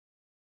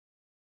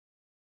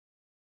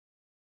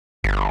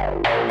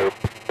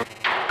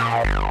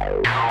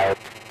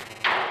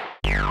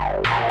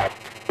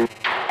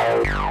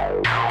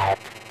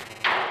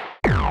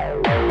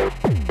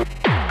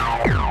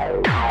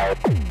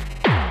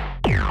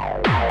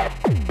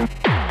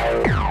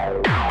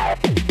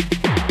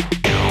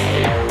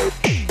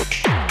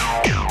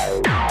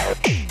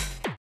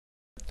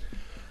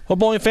Well,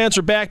 bowling fans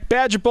are back.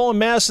 Badger Bowl in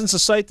Madison's the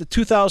site, the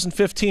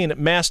 2015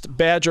 MAST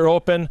Badger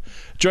Open.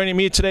 Joining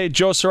me today,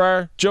 Joe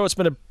Serrar. Joe, it's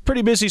been a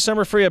pretty busy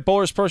summer for you at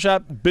Bowlers Pro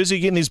Shop. Busy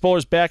getting these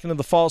bowlers back into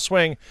the fall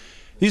swing.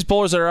 These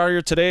bowlers that are out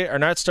here today are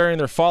not starting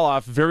their fall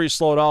off very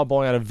slow at all,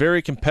 bowling on a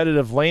very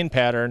competitive lane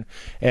pattern,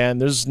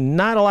 and there's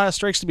not a lot of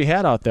strikes to be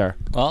had out there.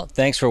 Well,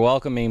 thanks for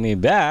welcoming me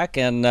back,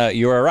 and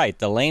you are right.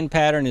 The lane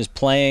pattern is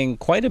playing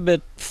quite a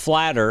bit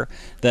flatter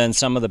than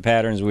some of the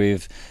patterns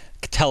we've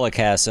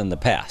telecast in the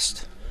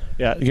past.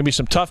 Yeah, there's going to be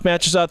some tough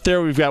matches out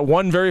there. We've got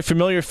one very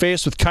familiar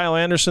face with Kyle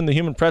Anderson, the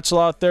human pretzel,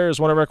 out there as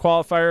one of our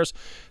qualifiers.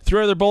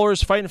 Three other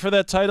bowlers fighting for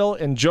that title,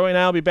 and Joey and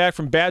I will be back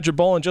from Badger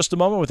Bowl in just a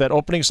moment with that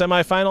opening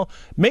semifinal.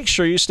 Make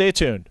sure you stay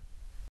tuned.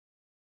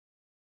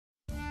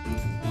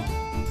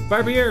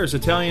 Barbier's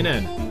Italian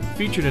Inn,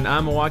 featured in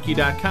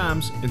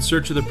onmilwaukee.com's In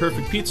Search of the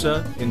Perfect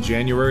Pizza in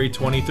January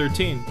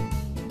 2013.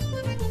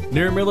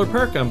 Near Miller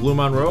Park on Blue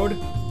Mountain Road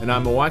and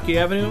on Milwaukee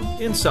Avenue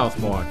in South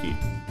Milwaukee.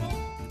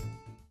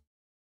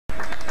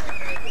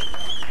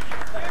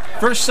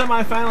 First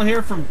semifinal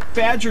here from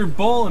Badger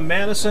Bowl in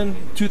Madison,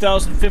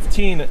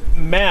 2015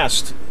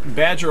 MAST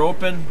Badger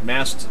Open.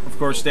 MAST, of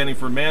course, standing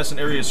for Madison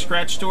Area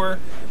Scratch Tour.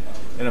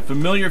 And a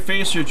familiar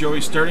face here,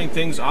 Joey, starting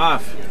things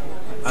off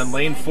on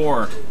lane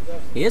 4.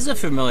 He is a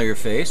familiar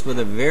face with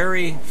a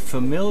very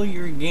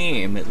familiar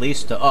game, at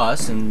least to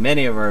us and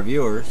many of our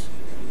viewers.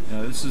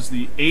 This is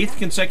the 8th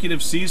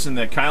consecutive season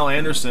that Kyle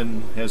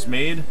Anderson has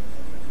made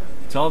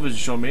television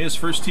show. Made his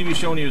first TV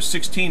show when he was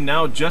 16,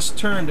 now just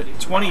turned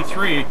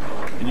 23,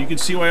 and you can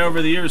see why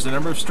over the years the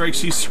number of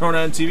strikes he's thrown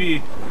on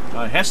TV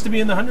has to be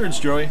in the hundreds,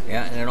 Joey.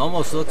 Yeah, and it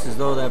almost looks as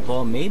though that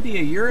ball may be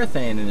a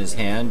urethane in his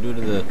hand due to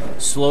the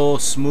slow,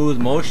 smooth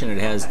motion it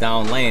has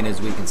down lane,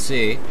 as we can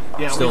see.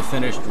 Yeah, still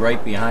finished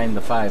right behind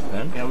the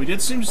 5-pin. Yeah, we did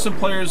see some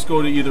players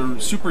go to either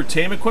super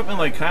tame equipment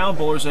like Kyle,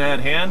 bowlers that had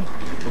hand,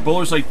 or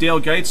bowlers like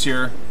Dale Geitz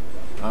here.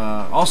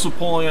 Also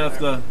pulling off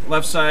the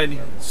left side,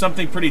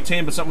 something pretty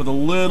tame, but something with a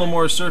little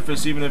more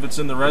surface, even if it's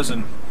in the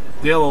resin.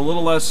 Dale, a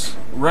little less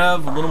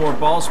rev, a little more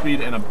ball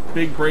speed, and a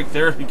big break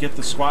there to get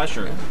the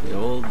squasher. The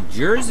old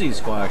Jersey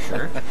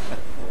squasher.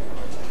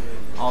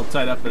 All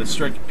tied up at a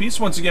strike piece.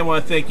 Once again, I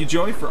want to thank you,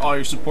 Joey, for all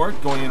your support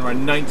going into our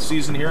 9th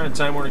season here on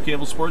Time Warner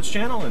Cable Sports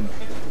Channel, and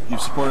you've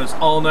supported us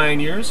all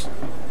 9 years.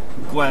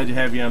 Glad to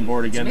have you on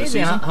board again this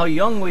season. How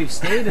young we've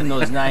stayed in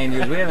those 9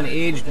 years. We haven't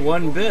aged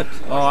one bit.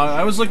 Oh,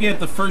 I was looking at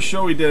the first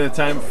show we did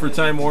for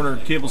Time Warner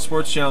Cable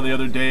Sports Channel the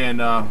other day, and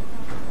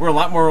we're a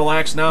lot more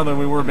relaxed now than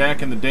we were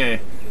back in the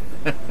day.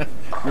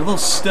 You're a little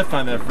stiff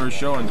on that first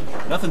show, and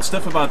nothing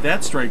stiff about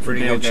that strike for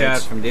Dale. Pretty good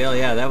shot from Dale.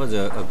 Yeah, that was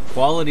a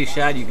quality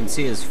shot. You can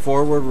see his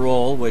forward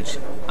roll, which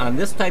on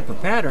this type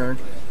of pattern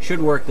should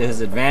work to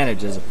his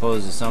advantage as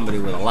opposed to somebody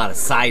with a lot of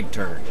side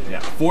turn. Yeah,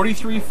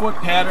 43-foot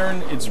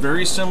pattern. It's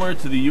very similar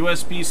to the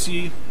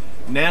USBC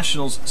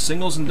Nationals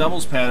singles and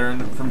doubles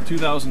pattern from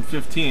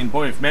 2015.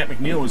 Boy, if Matt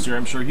McNeil was here,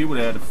 I'm sure he would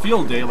have had a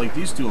field day like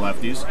these two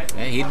lefties.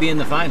 Yeah, he'd be in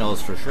the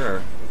finals for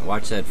sure.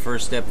 Watch that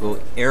first step go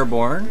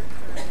airborne,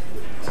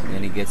 and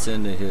then he gets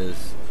into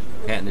his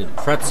patented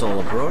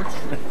pretzel approach.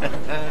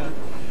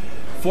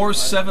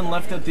 4-7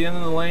 left at the end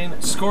of the lane.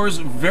 Scores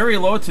very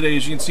low today,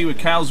 as you can see with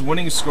Kyle's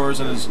winning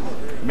scores on his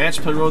match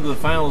play road to the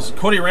finals.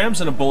 Cody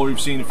Ramsden, a bowler we've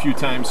seen a few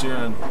times here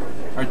on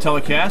our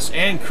telecast,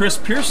 and Chris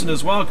Pearson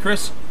as well.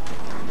 Chris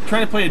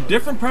trying to play a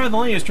different part of the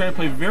lane. He's trying to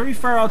play very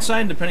far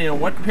outside, and depending on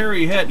what pair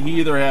he hit, he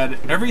either had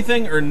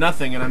everything or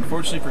nothing. And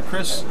unfortunately for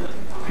Chris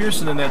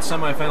Pearson in that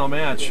semifinal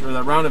match, or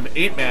that round of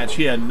 8 match,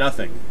 he had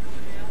nothing.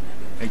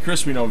 And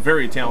Chris, we know,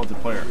 very talented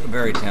player.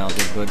 Very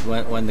talented,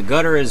 but when the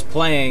gutter is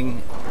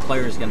playing,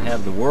 players can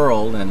have the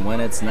world, and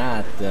when it's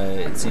not,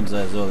 it seems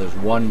as though there's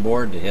one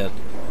board to hit.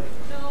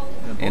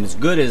 And as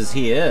good as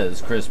he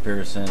is, Chris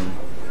Pearson,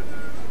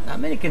 not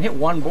many can hit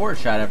one board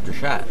shot after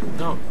shot.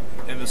 No.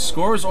 And the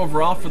scores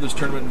overall for this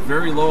tournament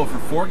very low. For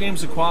 4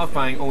 games of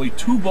qualifying, only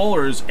 2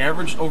 bowlers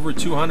averaged over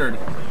 200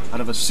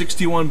 out of a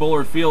 61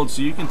 bowler field,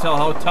 so you can tell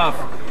how tough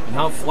and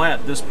how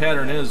flat this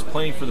pattern is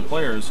playing for the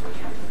players.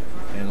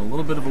 And a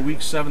little bit of a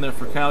weak 7 there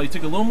for Kyle. He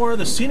took a little more of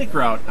the scenic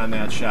route on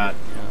that shot.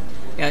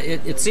 Yeah,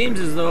 it seems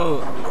as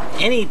though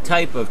any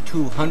type of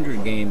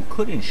 200 game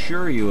could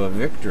ensure you a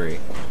victory,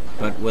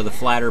 but with a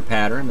flatter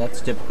pattern,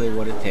 that's typically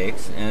what it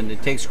takes. And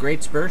it takes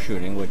great spare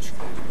shooting, which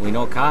we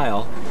know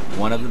Kyle,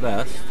 one of the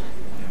best.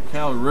 And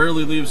Kyle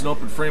rarely leaves an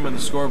open frame on the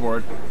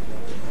scoreboard.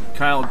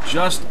 Kyle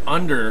just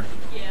under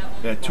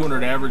that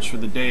 200 average for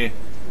the day.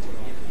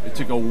 It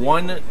took a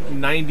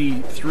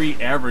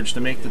 193 average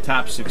to make the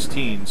top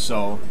 16,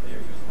 so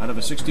out of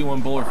a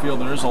 61 bowler field,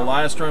 and there's a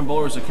lot of strong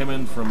bowlers that come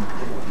in from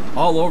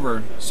all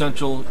over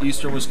central,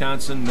 eastern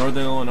Wisconsin,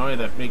 northern Illinois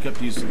that make up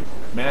these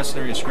Madison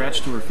Area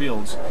Scratch Tour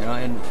fields. You know,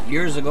 and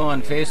years ago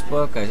on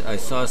Facebook, I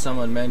saw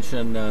someone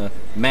mention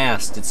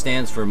MAST. It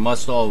stands for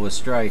Must Always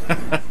Strike.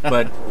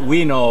 But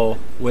we know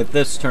with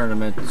this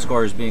tournament,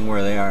 scores being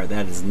where they are,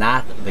 that is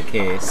not the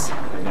case.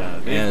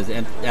 Yeah,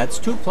 and that's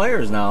 2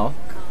 players now,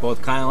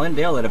 both Kyle and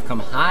Dale that have come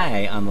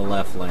high on the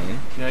left lane.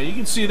 Yeah, you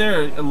can see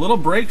there a little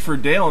break for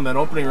Dale in that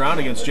opening round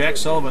against Jack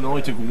Sullivan. It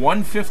only took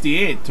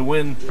 158 to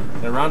win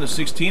that round of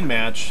 16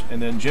 match,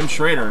 and then Jim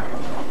Schrader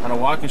out of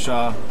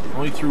Waukesha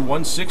only threw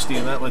 160,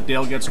 and that let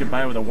Dale get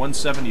by with a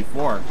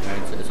 174.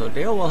 Right, so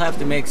Dale will have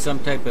to make some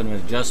type of an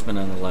adjustment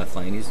on the left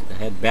lane. He's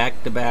had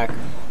back-to-back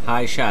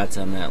high shots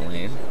on that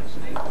lane,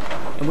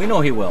 and we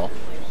know he will.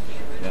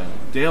 Yeah.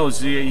 Dale,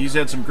 he's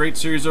had some great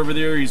series over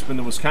there. He's been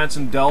the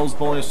Wisconsin Dells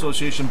Bowling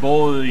Association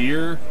Bowler of the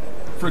Year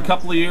for a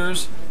couple of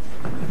years.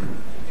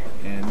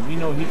 And we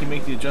know he can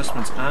make the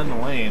adjustments on the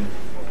lane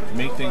to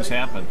make things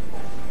happen.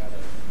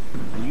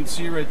 And you can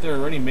see right there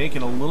already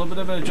making a little bit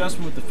of an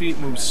adjustment with the feet,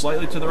 moves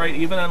slightly to the right,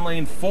 even on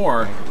lane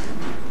 4.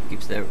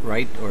 Keeps that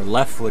right or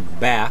left foot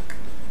back.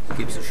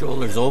 Keeps the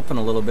shoulders open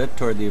a little bit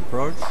toward the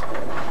approach.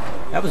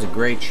 That was a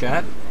great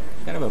shot.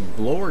 Kind of a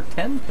blower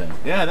 10 pin.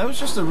 Yeah, that was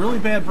just a really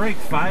bad break.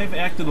 5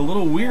 acted a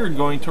little weird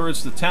going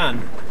towards the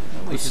 10.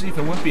 Let's see if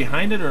it went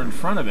behind it or in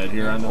front of it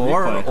here on the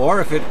replay. Or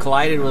if it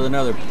collided with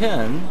another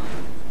pin,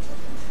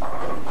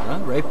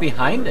 right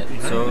behind it.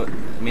 So,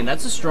 I mean,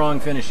 that's a strong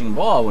finishing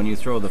ball when you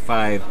throw the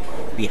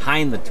 5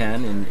 behind the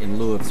 10 in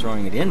lieu of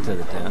throwing it into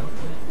the 10.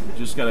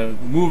 Just got to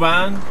move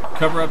on,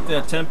 cover up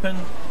that 10 pin,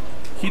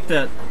 keep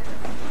that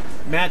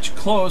match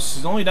close.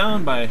 He's only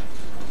down by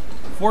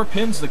 4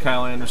 pins to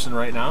Kyle Anderson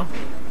right now.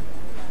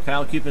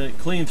 Kyle keeping it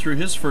clean through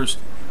his first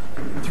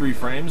 3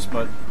 frames,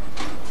 but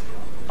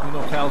we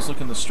know Kyle's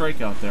looking to strike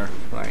out there.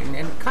 Right,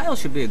 and Kyle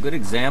should be a good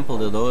example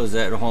to those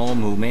at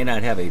home who may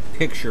not have a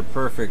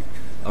picture-perfect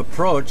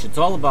approach. It's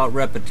all about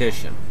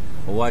repetition.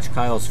 We'll watch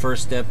Kyle's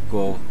first step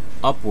go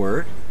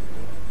upward,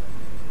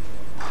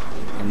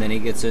 and then he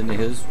gets into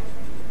his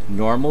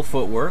normal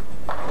footwork.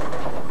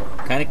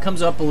 Kind of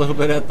comes up a little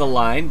bit at the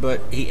line,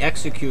 but he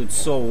executes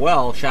so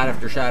well, shot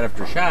after shot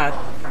after shot.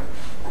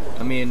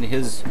 I mean,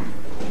 his,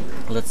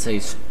 let's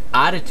say,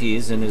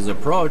 oddities in his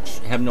approach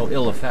have no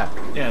ill effect.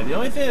 Yeah, the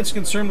only thing that's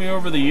concerned me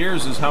over the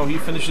years is how he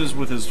finishes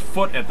with his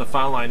foot at the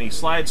foul line. He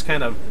slides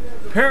kind of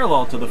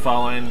parallel to the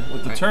foul line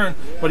with the turn,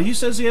 but he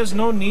says he has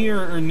no knee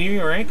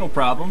or ankle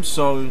problems,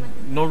 so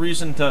no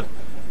reason to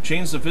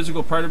change the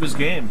physical part of his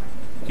game.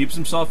 Keeps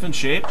himself in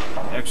shape,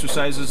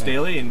 exercises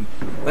daily,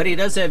 but he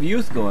does have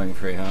youth going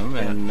for him,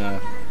 and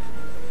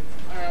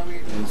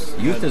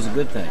youth is a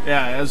good thing.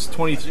 Yeah, as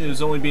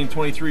only being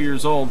 23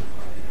 years old,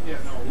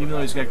 even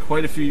though he's got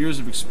quite a few years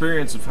of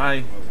experience of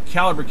high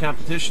caliber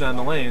competition on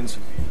the lanes.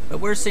 But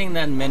we're seeing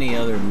that in many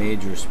other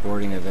major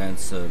sporting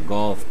events,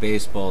 golf,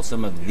 baseball.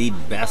 Some of the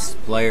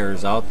best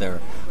players out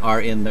there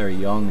are in their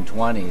young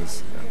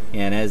 20s,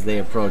 and as they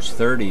approach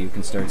 30, you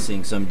can start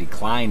seeing some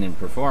decline in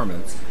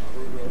performance.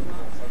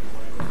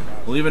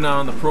 Well, even now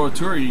on the Pro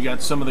Tour, you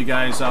got some of the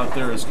guys out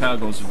there as Kyle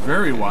goes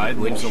very wide,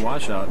 leaves a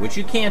washout. Which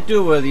you can't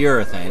do with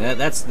urethane.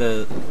 That's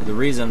the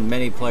reason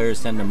many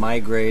players tend to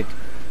migrate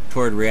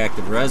toward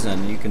reactive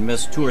resin. You can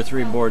miss 2 or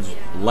 3 boards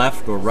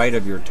left or right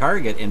of your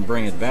target and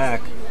bring it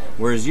back,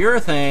 whereas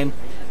urethane,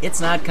 it's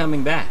not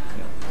coming back.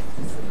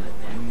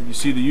 You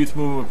see the youth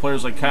movement with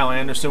players like Kyle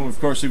Anderson. Of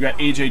course, we've got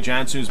AJ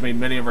Johnson, who's made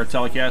many of our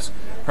telecasts,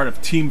 part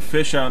of Team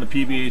Fish out on the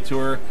PBA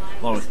Tour,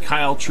 along with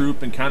Kyle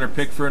Troop and Connor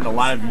Pickford, and a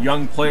lot of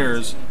young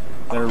players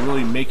that are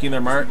really making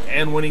their mark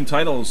and winning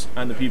titles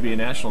on the PBA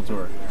National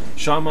Tour.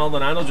 Sean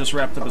Maldonado just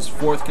wrapped up his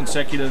 4th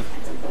consecutive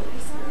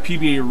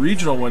PBA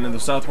regional win in the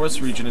Southwest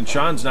region, and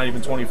Sean's not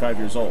even 25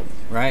 years old.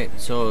 Right,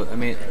 so, I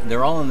mean,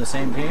 they're all on the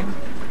same team?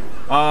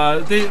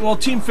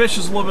 Team Fish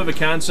is a little bit of a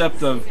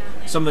concept of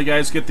some of the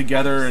guys get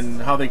together,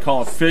 and how they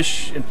call a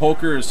fish in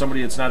poker is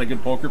somebody that's not a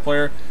good poker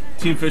player.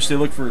 Team Fish, they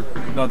look for,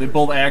 they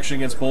bowl action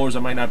against bowlers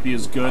that might not be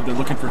as good. They're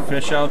looking for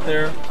fish out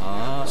there.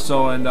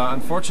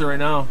 Unfortunately right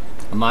now,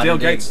 Modern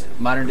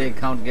day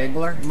Count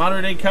Gengler?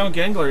 Modern day Count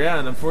Gengler, yeah.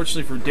 And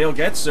unfortunately for Dale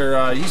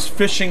Getzer, he's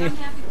fishing,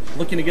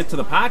 looking to get to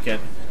the pocket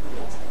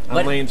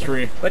on lane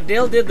 3. But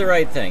Dale did the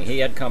right thing. He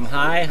had come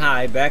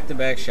high,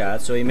 back-to-back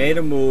shots, so he made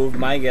a move.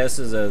 My guess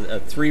is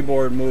a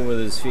 3-board move with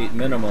his feet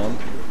minimum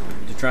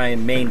to try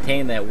and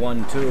maintain that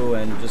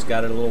 1-2, and just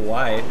got it a little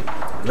wide.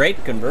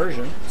 Great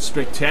conversion.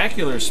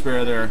 Spectacular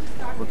spare there,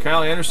 where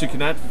Kyle Anderson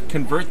cannot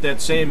convert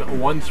that same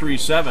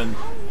 1-3-7.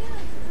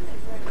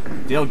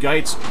 Dale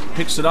Geitz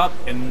picks it up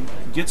and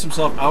gets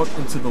himself out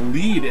into the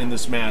lead in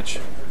this match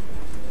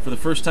for the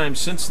first time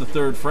since the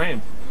 3rd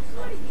frame.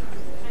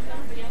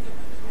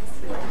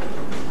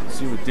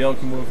 See what Dale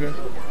can move here.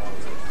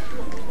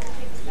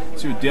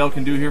 See what Dale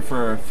can do here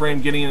for a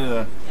frame getting into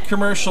the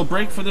commercial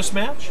break for this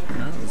match.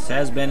 This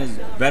has been his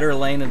better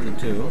lane of the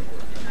 2.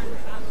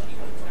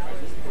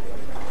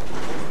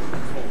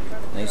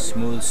 Nice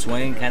smooth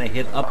swing, kind of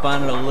hit up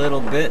on it a little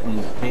bit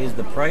and pays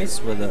the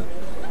price with a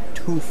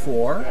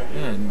 2-4.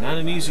 Yeah, not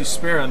an easy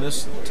spare on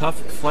this tough,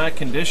 flat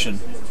condition.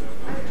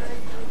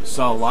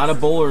 Saw a lot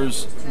of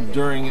bowlers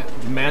during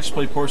the match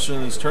play portion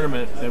of this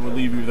tournament that would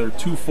leave either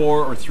 2-4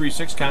 or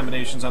 3-6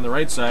 combinations on the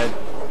right side,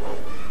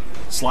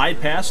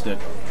 slide past it,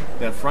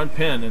 that front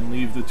pin, and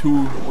leave the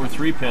 2 or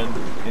 3 pin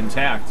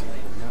intact.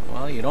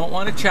 Well, you don't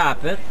want to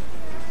chop it.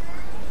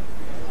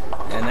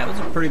 And that was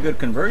a pretty good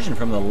conversion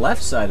from the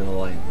left side of the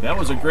lane. That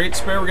was a great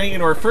spare. We're getting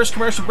into our first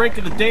commercial break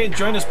of the day.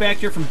 Join us back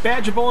here from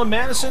Badger Bowl in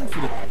Madison for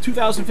the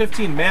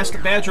 2015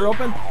 MAST Badger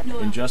Open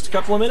in just a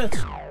couple of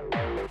minutes.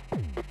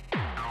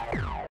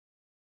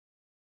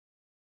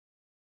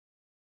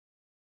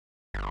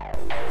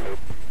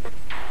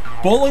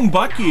 Bowling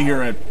Bucky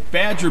here at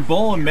Badger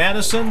Bowl in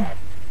Madison.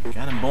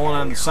 Got him bowling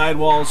on the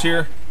sidewalls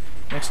here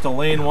next to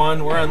lane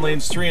 1. We're on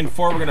lanes 3 and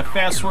 4. We're going to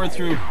fast forward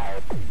through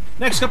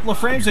next couple of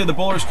frames. The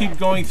bowlers keep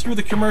going through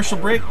the commercial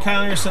break.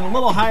 Kyle Anderson a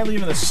little high,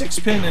 leaving a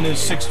 6-pin in his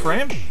 6th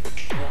frame.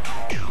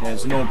 He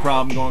has no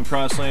problem going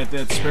cross lane at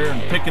that spare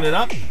and picking it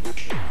up.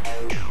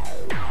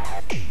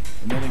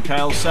 And then in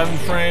Kyle's 7th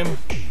frame,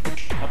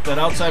 up that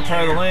outside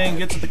part of the lane,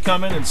 gets it to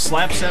come in and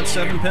slaps that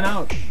 7-pin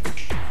out.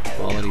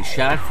 Quality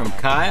shot from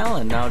Kyle,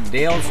 and now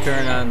Dale's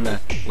turn on the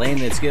lane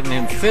that's given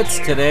him fits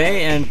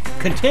today and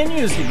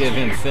continues to give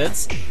him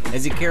fits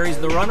as he carries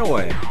the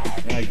runaway.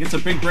 Yeah, he gets a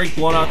big break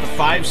blown out the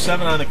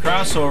 5-7 on the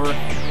crossover.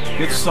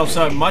 Gets himself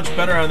out much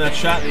better on that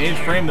shot in the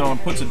 8th frame, though, and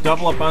puts a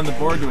double up on the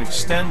board to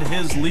extend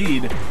his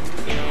lead.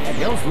 Yeah,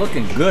 Dale's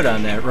looking good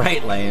on that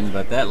right lane,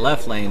 but that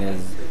left lane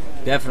is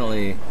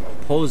definitely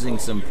posing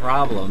some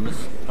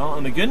problems. Well,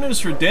 and the good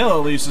news for Dale,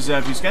 at least, is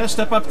that if he's got to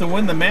step up to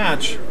win the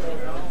match,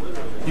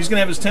 he's going to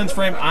have his 10th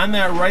frame on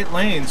that right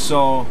lane.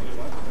 So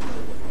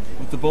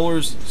with the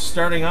bowlers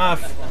starting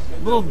off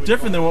a little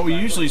different than what we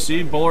usually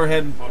see, bowler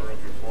had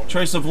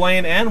choice of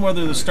lane and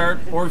whether to start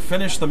or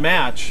finish the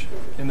match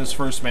in this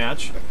first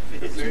match.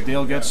 So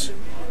Dale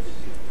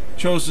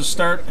chose to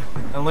start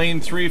on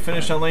lane 3,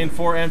 finish on lane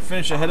 4, and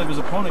finish ahead of his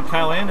opponent,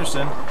 Kyle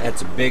Anderson.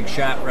 That's a big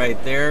shot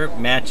right there.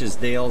 Matches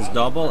Dale's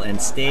double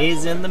and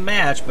stays in the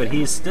match, but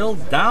he's still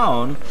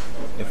down,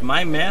 if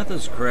my math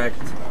is correct.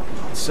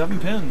 7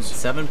 pins.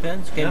 7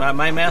 pins? Okay, Yep.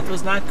 my math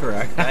was not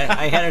correct.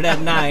 I had it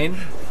at 9.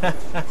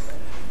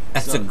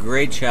 That's a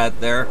great shot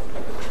there.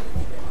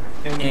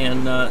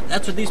 And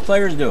that's what these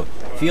players do.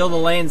 Feel the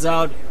lanes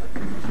out,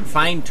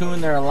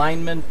 fine-tune their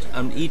alignment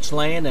on each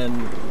lane,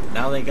 and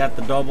now they got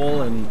the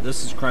double, and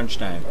this is crunch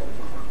time.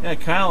 Yeah,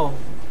 Kyle,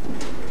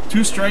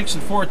 2 strikes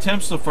and 4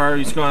 attempts so far.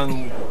 He's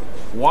gone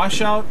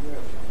washout,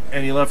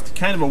 and he left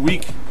kind of a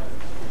weak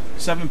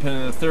 7-pin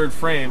in the 3rd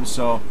frame,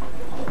 so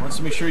wants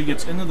to make sure he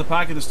gets into the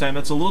pocket this time.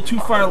 That's a little too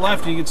far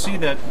left. You can see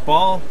that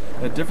ball,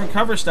 that different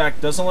cover stack,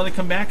 doesn't let it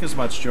come back as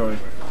much, Joey.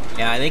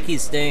 Yeah, I think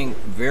he's staying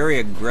very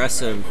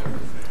aggressive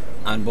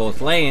on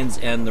both lanes,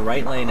 and the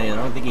right lane, I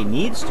don't think he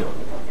needs to,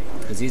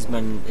 because he's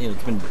been,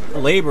 it's been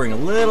laboring a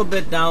little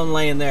bit down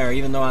lane there,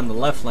 even though on the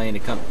left lane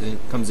it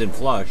comes in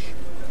flush.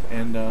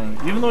 And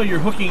even though you're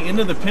hooking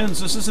into the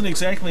pins, this isn't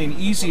exactly an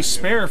easy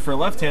spare for a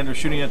left-hander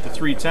shooting at the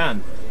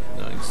 310.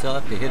 No, you still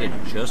have to hit it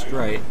just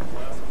right.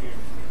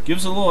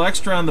 Gives a little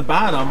extra on the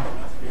bottom.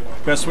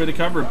 Best way to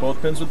cover it,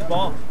 both pins with the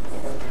ball.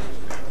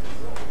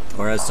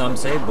 Or as some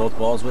say, both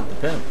balls with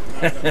the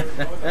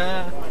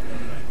pin.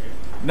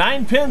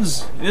 9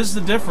 pins is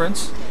the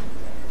difference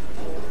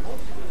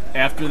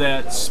after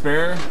that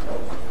spare.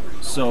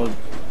 So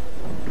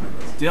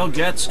Dale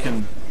Getz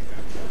can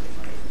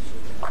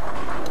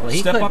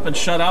step up and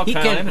shut out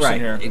Kyle Anderson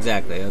here.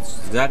 Exactly.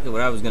 That's exactly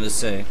what I was going to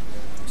say.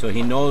 So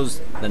he knows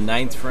the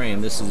 9th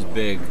frame. This is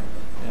big.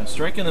 Yeah,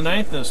 strike in the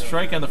 9th and a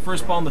strike on the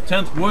first ball in the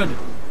 10th would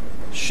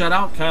shut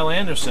out Kyle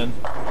Anderson.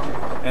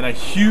 And a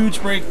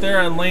huge break there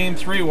on lane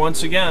 3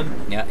 once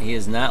again. Yeah, he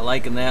is not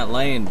liking that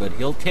lane, but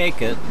he'll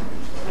take it.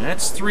 And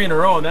that's 3 in a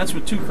row, and that's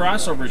with 2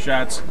 crossover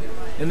shots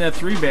in that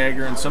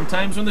 3-bagger. And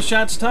sometimes when the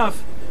shot's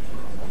tough,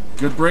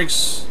 good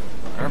breaks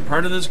are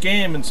part of this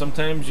game, and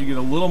sometimes you get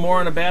a little more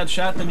on a bad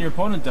shot than your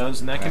opponent does,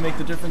 and that can make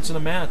the difference in a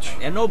match.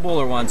 And no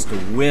bowler wants to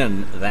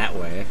win that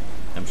way.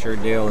 I'm sure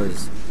Dale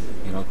is,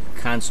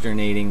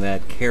 consternating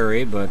that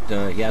carry, but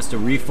he has to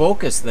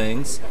refocus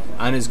things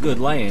on his good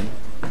lane.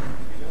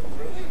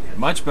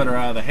 Much better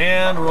out of the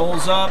hand,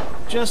 rolls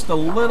up, just a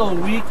little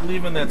weak,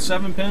 leaving that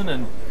 7-pin,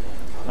 and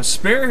a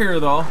spare here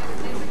though,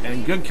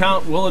 and good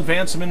count will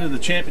advance him into the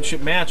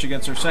championship match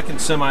against our second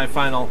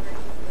semifinal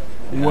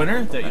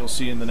winner that you'll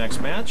see in the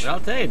next match. But I'll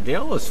tell you,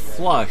 Dale was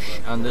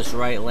flush on this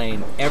right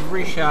lane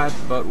every shot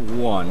but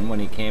one when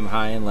he came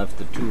high and left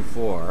the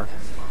 2-4.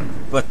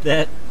 But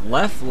that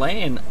left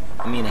lane,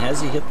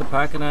 has he hit the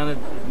pocket on it?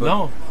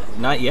 No.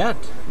 Not yet.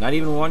 Not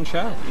even one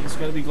shot. He's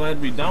got to be glad to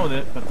be done with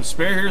it. But the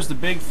spare here is the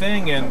big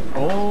thing, and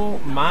oh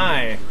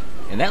my.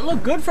 And that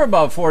looked good for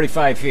about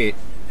 45 feet.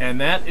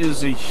 And that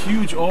is a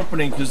huge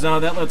opening, because now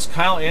that lets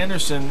Kyle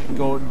Anderson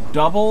go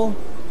double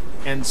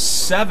and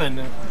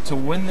 7 to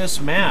win this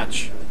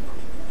match.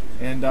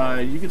 And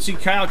you can see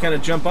Kyle kind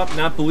of jump up,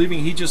 not believing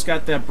he just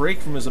got that break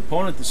from his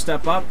opponent to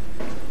step up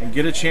and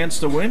get a chance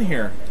to win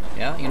here.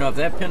 Yeah, if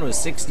that pin was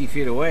 60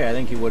 feet away, I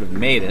think he would have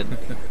made it.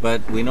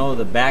 But we know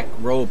the back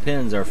row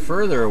pins are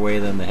further away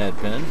than the head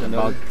pins.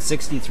 About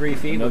 63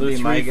 feet would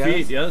be my guess. 3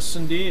 feet, yes,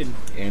 indeed.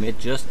 And it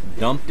just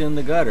dumped in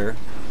the gutter.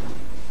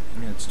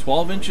 Yeah, it's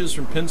 12 inches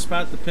from pin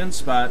spot to pin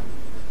spot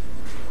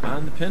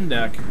on the pin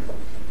deck.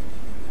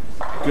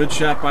 Good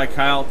shot by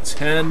Kyle.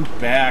 10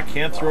 back.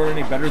 Can't throw it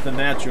any better than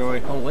that,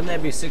 Joey. Oh, wouldn't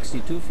that be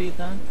 62 feet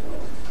then?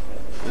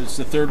 is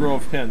the third row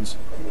of pins.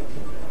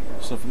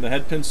 So from the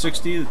head pin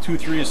 60, the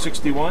 2-3 is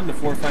 61, the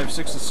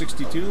 4-5-6 is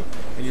 62,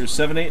 and your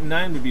 7, 8, and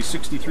 9 would be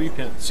 63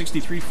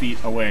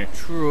 feet away.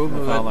 True,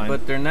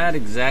 but they're not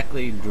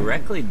exactly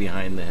directly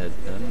behind the head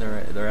pin.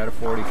 They're at a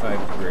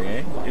 45 degree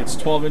angle. It's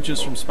 12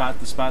 inches from spot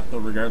to spot, though,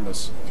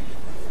 regardless.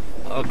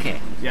 Okay.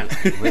 Yeah.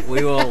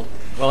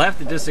 We'll have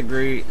to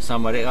disagree.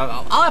 Somebody,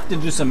 I'll have to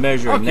do some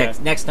measuring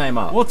next time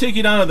out. We'll take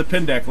you down to the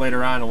pin deck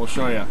later on, and we'll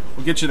show you.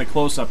 We'll get you the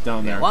close up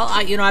down there. Well,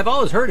 I've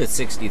always heard it's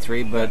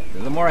 63, but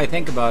the more I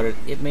think about it,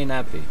 it may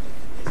not be.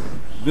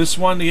 This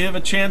one, to give a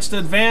chance to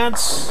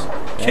advance,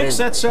 kicks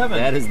that 7.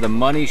 That is the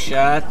money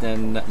shot,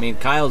 and I mean,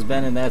 Kyle's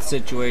been in that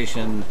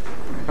situation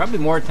probably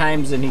more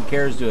times than he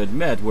cares to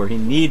admit, where he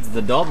needs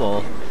the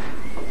double,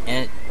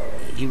 and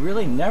he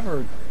really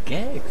never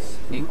gags.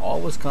 He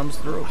always comes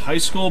through. High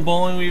school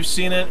bowling, we've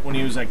seen it. When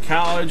he was at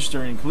college,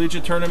 during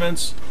collegiate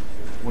tournaments,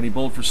 when he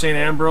bowled for St.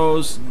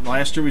 Ambrose.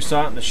 Last year we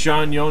saw it in the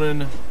Sean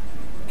Yonan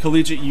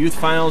Collegiate Youth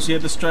Finals. He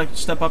had to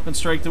step up and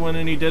strike to win,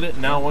 and he did it.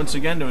 Now, once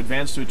again, to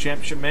advance to a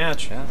championship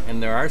match. Yeah,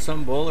 and there are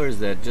some bowlers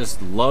that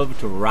just love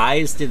to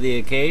rise to the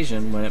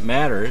occasion when it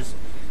matters,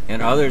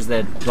 and others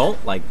that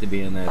don't like to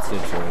be in that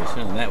situation.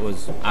 And that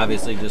was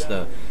obviously just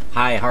a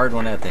high, hard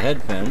one at the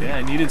head pin.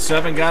 Yeah, needed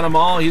 7, got them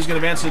all. He's going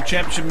to advance to the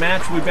championship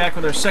match. We'll be back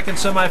with our second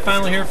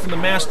semifinal here from the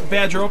MAST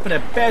Badger Open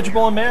at Badger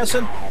Bowl in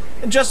Madison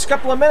in just a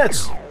couple of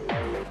minutes.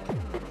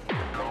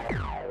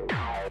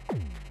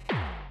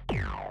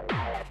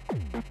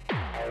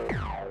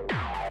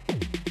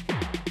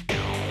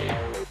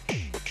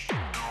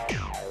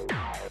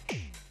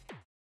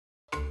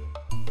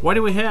 Why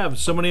do we have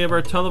so many of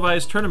our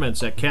televised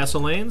tournaments at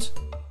Castle Lanes?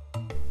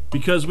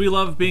 Because we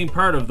love being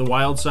part of the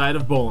wild side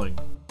of bowling.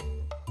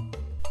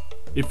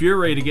 If you're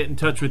ready to get in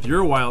touch with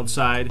your wild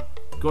side,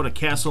 go to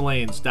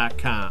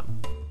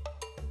castlelanes.com.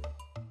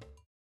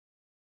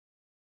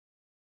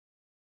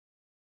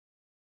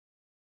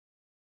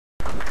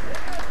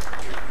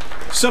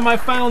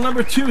 Semifinal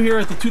number 2 here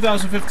at the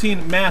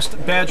 2015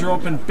 MAST Badger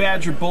Open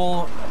Badger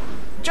Bowl.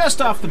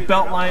 Just off the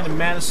belt line in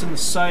Madison, the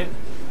site.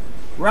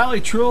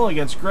 Riley Truell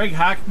against Greg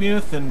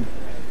Hockmuth, and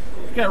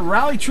we've got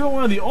Riley Truell,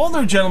 one of the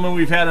older gentlemen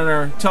we've had on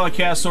our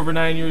telecasts over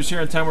 9 years here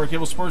on Time Warner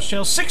Cable Sports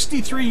Channel.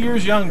 63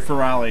 years young for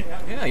Riley.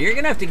 Yeah, you're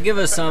going to have to give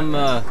us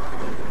some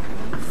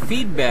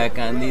feedback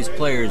on these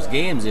players'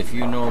 games if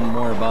you know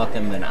more about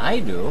them than I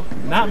do.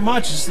 Not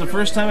much. It's the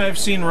first time I've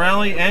seen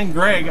Riley and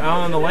Greg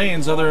out on the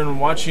lanes other than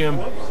watching him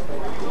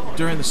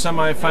during the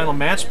semifinal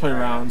match play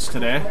rounds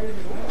today.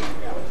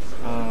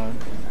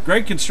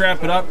 Greg can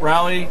strap it up.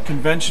 Riley,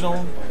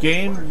 conventional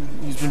game.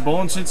 He's been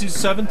bowling since he's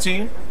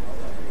 17.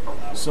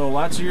 So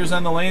lots of years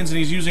on the lanes, and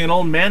he's using an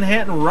old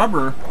Manhattan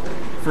rubber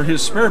for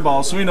his spare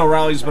ball. So we know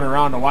Riley's been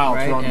around a while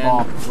throwing the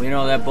ball. We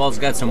know that ball's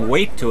got some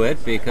weight to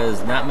it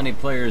because not many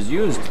players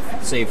used,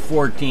 say,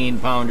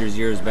 14-pounders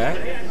years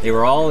back. They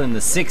were all in the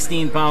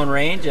 16-pound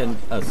range and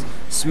a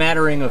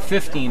smattering of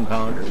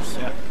 15-pounders.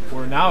 Yeah.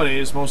 Where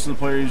nowadays, most of the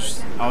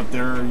players out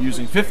there are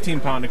using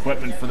 15-pound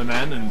equipment for the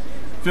men and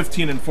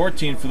 15 and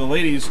 14 for the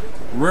ladies.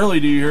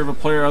 Rarely do you hear of a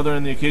player other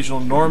than the occasional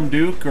Norm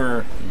Duke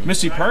or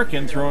Missy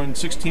Parkin throwing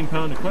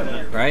 16-pound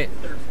equipment. Right.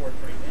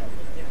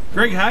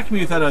 Greg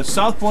Hockmuth out of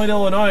South Point,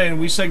 Illinois, and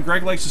we said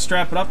Greg likes to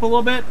strap it up a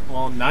little bit.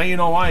 Well, now you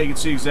know why. You can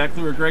see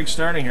exactly where Greg's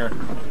starting here.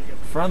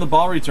 Front of the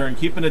ball return,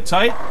 keeping it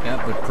tight.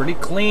 Yeah, but pretty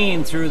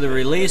clean through the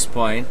release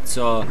point.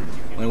 So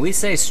when we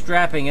say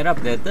strapping it up,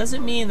 that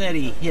doesn't mean that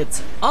he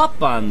hits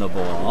up on the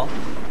ball.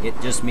 It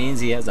just means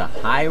he has a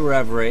high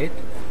rev rate,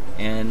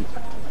 and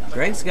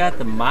Greg's got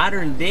the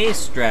modern day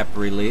strap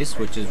release,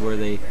 which is where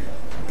they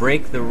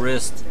break the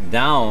wrist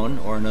down,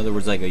 or in other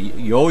words like a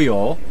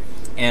yo-yo,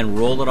 and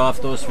roll it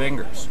off those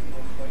fingers.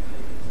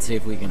 Let's see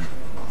if we can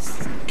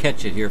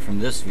catch it here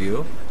from this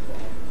view.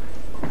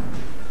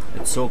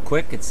 It's so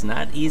quick, it's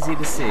not easy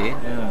to see.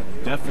 Yeah,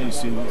 definitely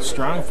see.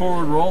 Strong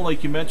forward roll,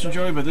 like you mentioned,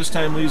 Joey, but this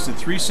time leaves at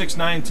 3, 6,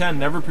 9, 10.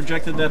 Never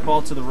projected that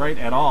ball to the right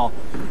at all.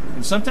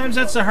 And sometimes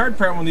that's the hard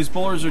part when these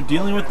bowlers are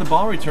dealing with the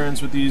ball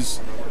returns with these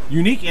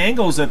unique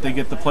angles that they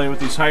get to play with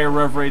these higher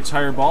rev rates,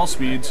 higher ball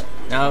speeds.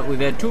 Now, we've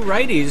had 2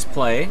 righties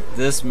play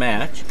this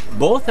match.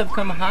 Both have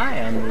come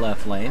high on the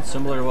left lane,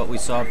 similar to what we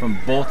saw from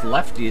both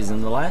lefties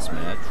in the last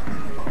match.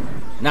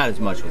 Not as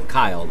much with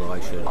Kyle, though,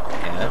 I should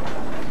add.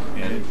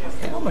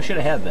 I almost should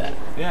have had that.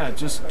 Yeah,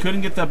 just couldn't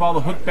get that ball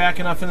to hook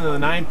back enough into the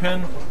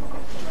 9-pin.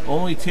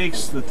 Only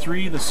takes the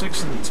 3, the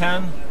 6, and the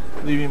 10,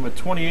 leaving him with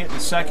 28 in the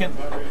second.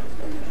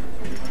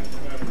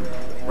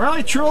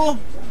 Riley Truell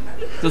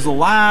does a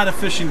lot of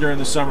fishing during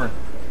the summer.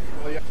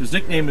 His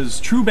nickname is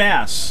True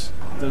Bass.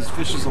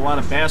 Fishes a lot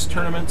of bass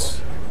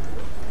tournaments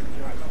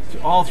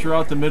all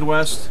throughout the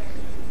Midwest.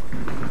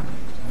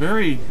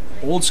 Very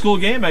old school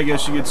game, I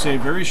guess you could say.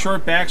 Very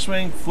short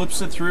backswing,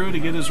 flips it through to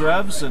get his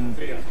revs and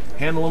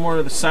handle a little more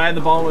to the side of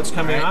the ball when it's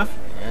coming off.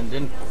 And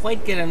didn't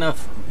quite get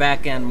enough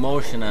back end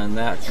motion on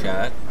that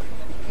shot.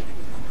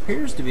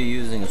 Appears to be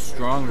using a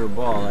stronger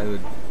ball. I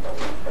would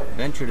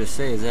venture to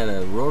say, is that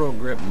a Roto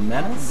Grip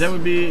Menace? That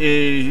would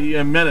be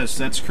a Menace,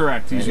 that's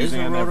correct. He's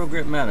using a Roto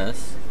Grip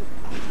Menace.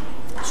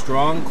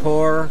 Strong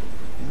core,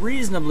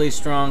 reasonably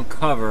strong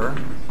cover,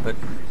 but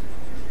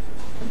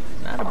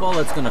not a ball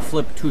that's going to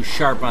flip too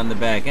sharp on the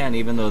back end,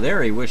 even though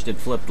there he wished it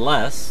flipped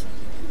less.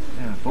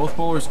 Yeah, both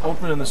bowlers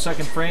open in the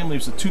second frame,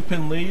 leaves a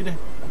 2-pin lead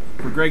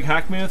for Greg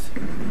Hockmuth.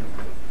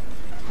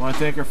 I want to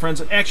thank our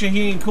friends at Action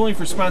Heating and Cooling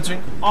for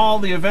sponsoring all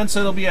the events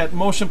that'll be at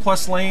Motion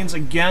Plus Lanes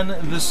again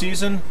this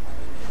season.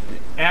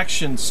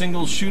 Action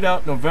Singles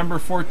Shootout November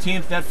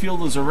 14th. That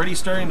field is already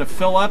starting to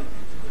fill up.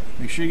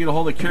 Make sure you get a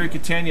hold of Kerry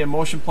Catania at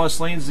Motion Plus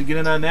Lanes to get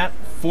in on that.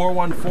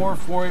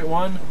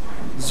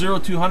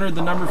 414-481-0200,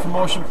 the number for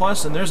Motion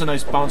Plus. And there's a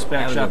nice bounce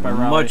back shot by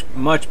Raleigh.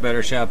 Much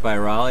better shot by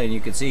Raleigh. And you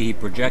can see he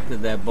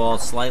projected that ball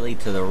slightly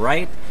to the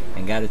right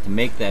and got it to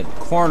make that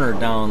corner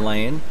down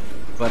lane.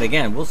 But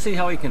again, we'll see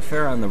how he can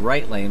fare on the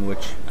right lane,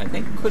 which I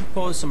think could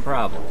pose some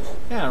problems.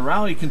 Yeah,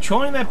 Raleigh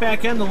controlling that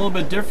back end a little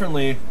bit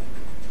differently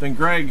than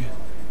Greg.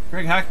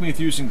 Greg Hockmuth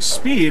using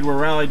speed, where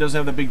Raleigh doesn't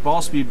have the big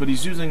ball speed, but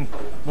he's using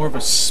more of a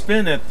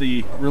spin at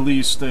the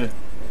release to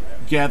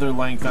gather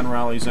length on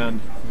Raleigh's end.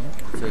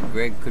 So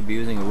Greg could be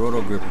using a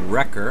Roto-Grip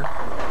Wrecker,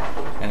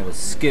 kind of a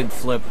skid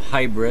flip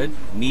hybrid,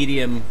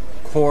 medium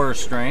core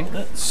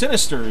strength.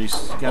 Sinister, he's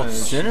got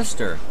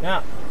Sinister.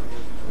 Yeah.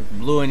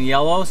 Blue and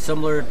yellow,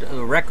 similar to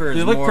the Wrecker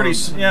is more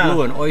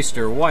blue and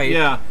oyster white.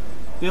 Yeah,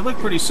 they look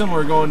pretty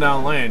similar going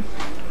down lane.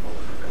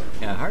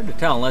 Yeah, hard to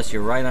tell unless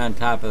you're right on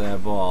top of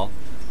that ball.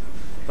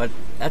 But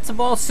that's a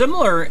ball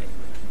similar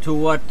to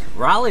what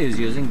Raleigh is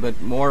using, but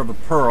more of a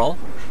pearl.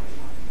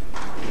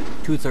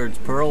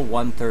 2/3 pearl,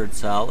 1/3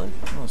 solid.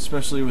 Well,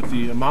 especially with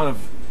the amount of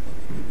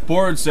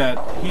boards that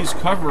he's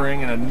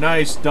covering, and a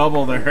nice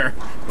double there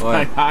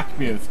by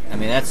Hockmuth. I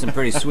mean, that's some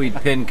pretty sweet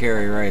pin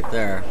carry right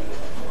there.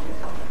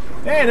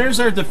 Hey, there's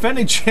our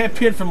defending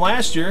champion from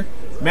last year.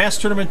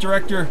 MAST tournament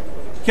director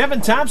Kevin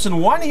Thompson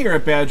won here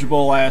at Badger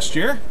Bowl last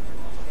year.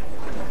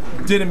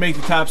 Didn't make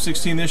the top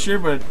 16 this year,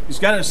 but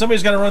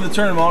somebody's got to run the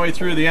tournament all the way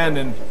through the end,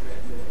 and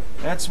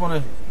it's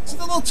a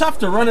little tough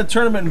to run a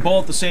tournament and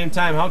bowl at the same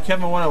time. How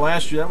Kevin won it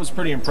last year, that was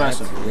pretty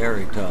impressive. That's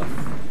very tough.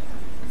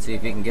 Let's see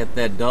if he can get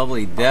that double.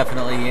 He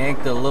definitely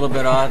yanked a little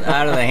bit out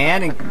of the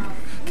hand and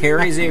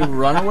carries a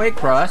runaway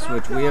cross,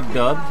 which we have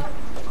dubbed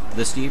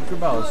the Steve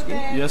Grabowski.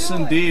 Yes,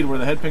 indeed, where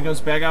the head pin comes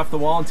back off the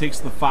wall and takes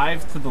the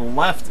 5 to the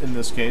left in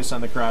this case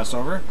on the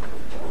crossover.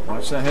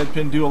 Watch that head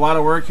pin do a lot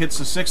of work, hits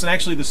the 6, and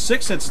actually the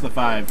 6 hits the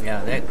 5.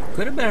 Yeah, that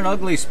could have been an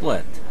ugly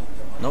split.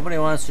 Nobody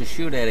wants to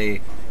shoot at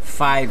a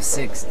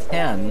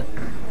 5-6-10.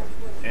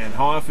 And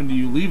how often do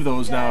you leave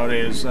those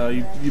nowadays?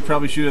 You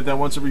probably shoot at that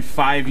once every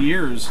 5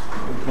 years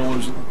with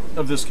bowlers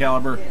of this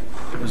caliber.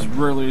 As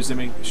rarely as they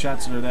make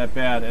shots that are that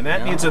bad. And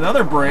that needs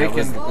another break.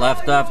 And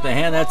left off the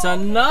hand. That's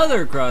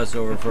another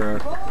crossover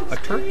for a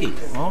turkey.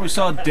 Well, we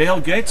saw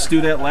Dale Gates do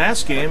that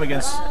last game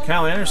against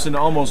Kyle Anderson to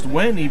almost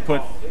win. He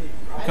put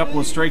a couple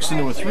of strikes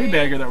into a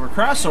 3-bagger that were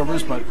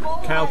crossovers, but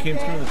Kyle came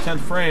through in the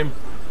 10th frame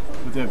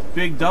with a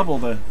big double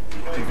to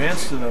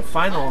advance to the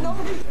final.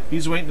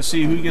 He's waiting to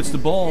see who gets the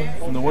bowl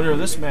from the winner of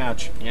this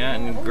match. Yeah,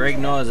 and Greg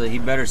knows that he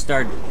better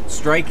start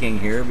striking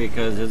here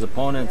because his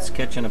opponent's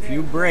catching a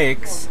few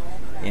breaks,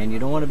 and you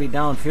don't want to be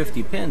down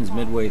 50 pins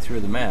midway through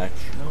the match.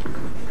 Nope.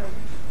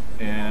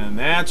 And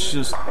that's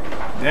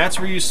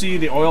where you see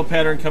the oil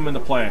pattern come into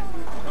play.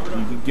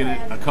 You can get it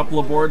a couple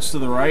of boards to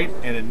the right,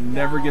 and it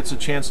never gets a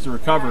chance to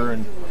recover.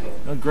 And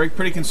Greg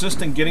pretty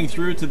consistent getting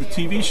through to the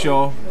TV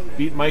show.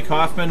 Beat Mike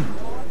Hoffman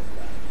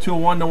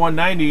 201 to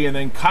 190, and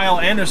then Kyle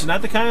Anderson,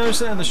 not the Kyle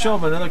Anderson on the show,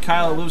 but another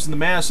Kyle that lives in the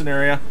Madison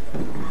area,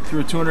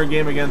 threw a 200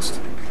 game against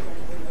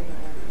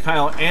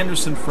Kyle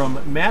Anderson from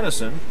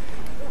Madison.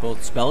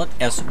 Both spell it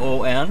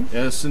S-O-N.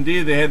 Yes,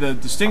 indeed. They had to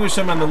distinguish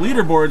him on the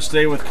leaderboards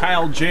today with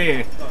Kyle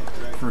J.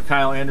 for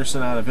Kyle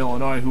Anderson out of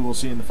Illinois, who we'll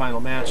see in the final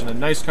match. And a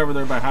nice cover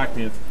there by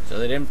Hockmuth. So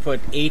they didn't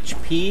put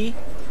HP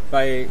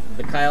by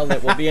the Kyle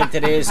that will be in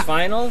today's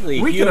final, the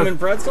human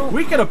pretzel?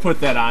 We could have put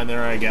that on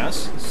there, I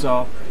guess.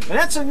 So, and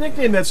that's a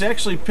nickname that's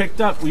actually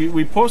picked up.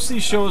 We post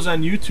these shows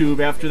on YouTube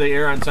after they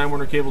air on Time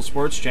Warner Cable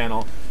Sports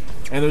Channel.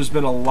 And there's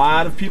been a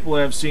lot of people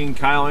that have seen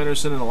Kyle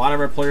Anderson, and a lot of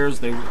our players,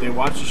 they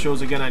watch the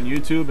shows again on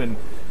YouTube, and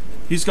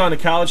he's gone to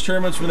college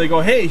tournaments where they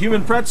go, hey,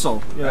 human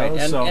pretzel. You know,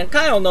 right. And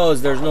Kyle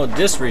knows there's no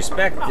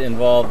disrespect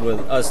involved with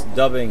us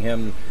dubbing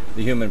him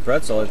the human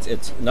pretzel.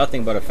 It's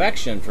nothing but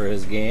affection for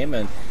his game,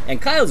 and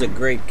Kyle's a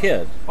great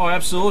kid. Oh,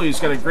 absolutely. He's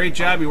got a great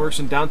job. He works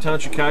in downtown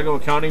Chicago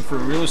accounting for a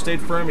real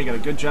estate firm. He got a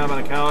good job out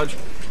of college.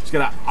 He's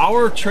got an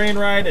hour train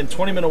ride and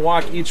 20-minute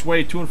walk each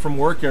way to and from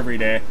work every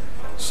day.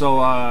 So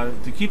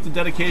to keep the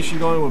dedication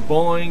going with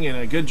bowling and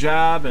a good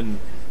job and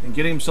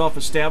getting himself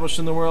established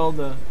in the world,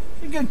 a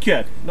good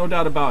kid, no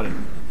doubt about it.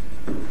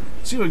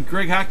 Let's see what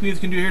Greg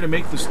Hockmuth can do here to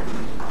make this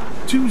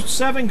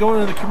 2-7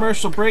 going into the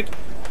commercial break.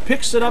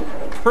 Picks it up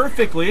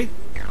perfectly.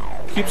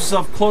 Keeps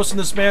himself close in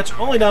this match,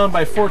 only down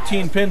by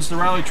 14 pins to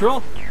Raleigh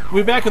Trill.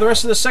 We'll be back with the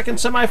rest of the second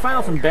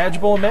semifinal from Badger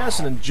Bowl and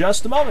Madison in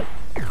just a moment.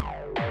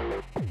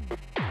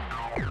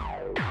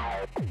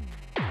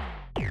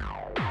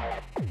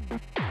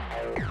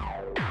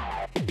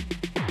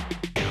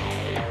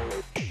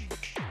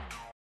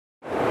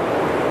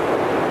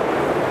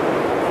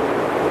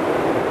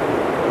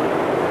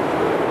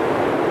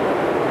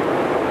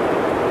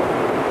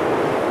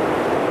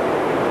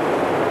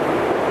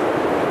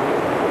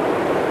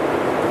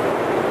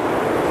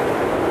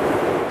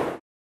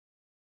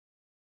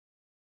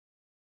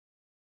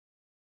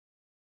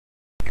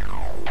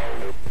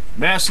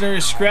 Madison Area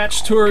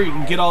Scratch Tour. You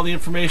can get all the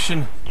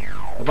information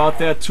about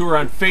that tour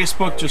on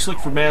Facebook. Just look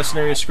for Madison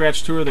Area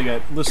Scratch Tour. They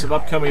got lists of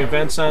upcoming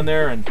events on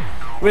there. And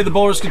we had the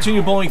bowlers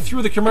continue bowling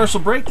through the commercial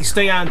break to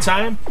stay on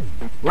time.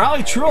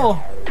 Riley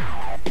Trull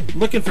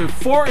looking for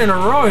 4 in a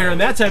row here,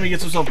 and that time he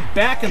gets himself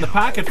back in the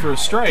pocket for a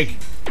strike.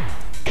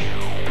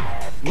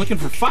 Looking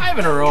for 5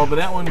 in a row, but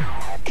that one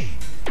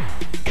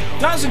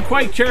doesn't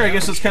quite care. I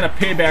guess it's kind of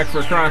payback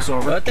for a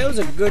crossover. But that was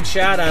a good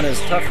shot on his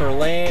tougher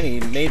lane. He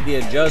made the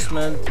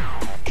adjustment,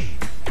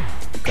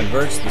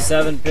 converts the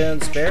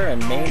 7-pin spare,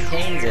 and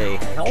maintains a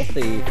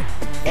healthy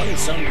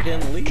 20-some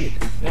pin lead.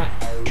 Yeah.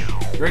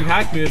 Greg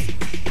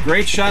Hockmuth,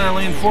 great shot on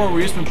lane 4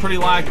 where he's been pretty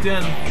locked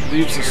in.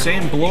 Leaves the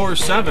same blower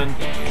 7.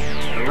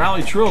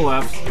 Riley Trull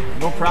left.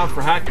 No problem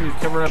for Hockmuth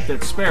covering up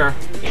that spare.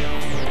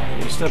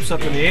 He steps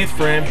up in the 8th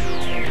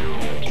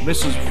frame.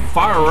 Misses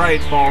far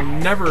right. Ball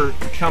never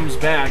comes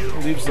back.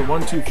 Leaves the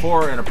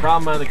 1-2-4 and a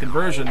problem on the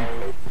conversion.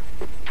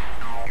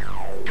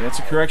 That's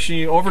a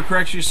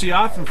overcorrection you see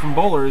often from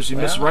bowlers. You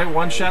miss right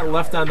one shot,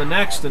 left on the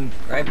next, and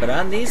right. But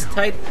on these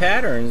tight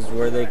patterns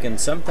where they can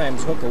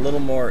sometimes hook a little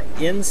more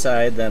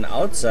inside than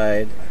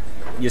outside,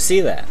 you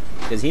see that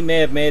because he may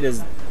have made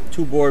his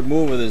 2-board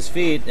move with his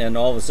feet, and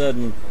all of a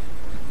sudden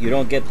you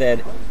don't get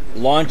that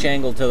launch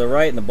angle to the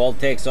right, and the ball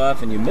takes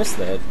off, and you miss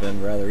the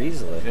headpin rather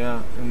easily.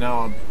 Yeah, and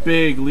now a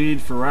big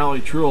lead for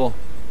Riley Trull.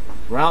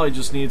 Riley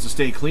just needs to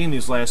stay clean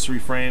these last 3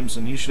 frames,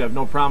 and he should have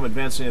no problem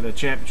advancing to the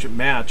championship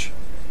match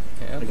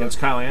against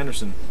Kyle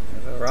Anderson.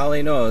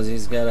 Riley knows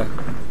he's got to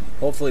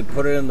hopefully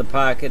put it in the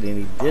pocket, and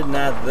he did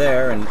not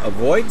there, and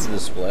avoids the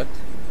split.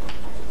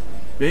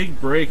 Big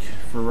break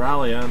for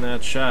Riley on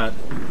that shot.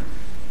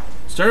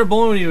 Started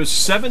bowling when he was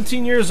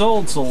 17 years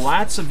old, so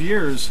lots of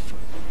years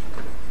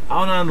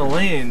out on the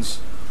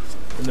lanes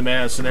in the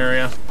Madison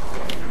area.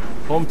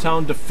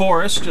 Hometown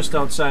DeForest, just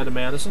outside of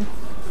Madison.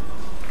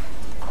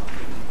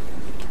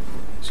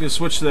 He's going to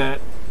switch to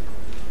that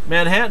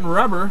Manhattan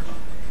rubber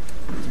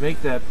to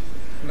make that.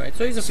 Right,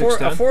 so he's a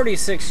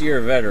 46-year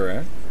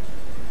veteran.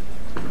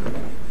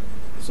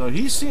 So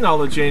he's seen all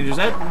the changes.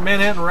 That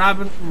Manhattan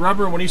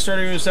rubber, when he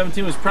started when he was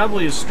 17, was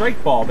probably his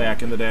strike ball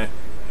back in the day.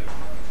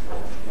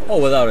 Oh,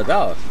 without a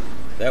doubt.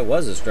 That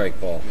was a strike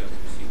ball.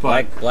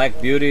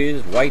 Black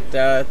beauties, white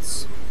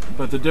dots.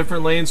 But the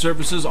different lane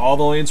surfaces, all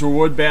the lanes were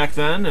wood back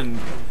then, and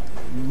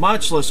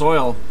much less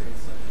oil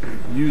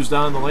used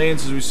on the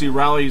lanes as we see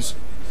Riley's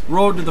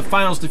road to the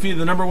finals defeated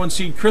the number 1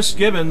 seed Chris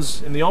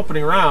Gibbons in the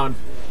opening round.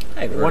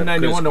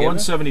 191 to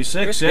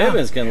 176. Chris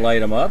Gibbons can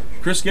light him up.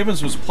 Chris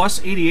Gibbons was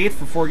plus 88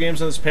 for 4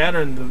 games on this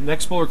pattern. The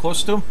next bowler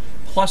close to him,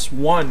 plus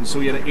 1. So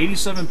he had an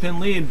 87-pin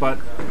lead, but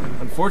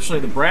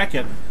unfortunately the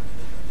bracket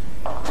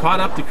caught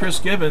up to Chris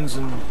Gibbons,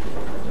 and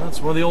that's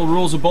one of the old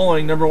rules of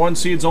bowling. Number 1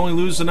 seeds only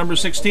lose to number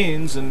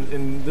 16s, and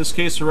in this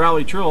case for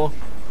Riley Trull,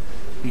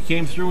 he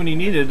came through when he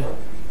needed.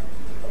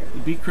 He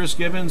beat Chris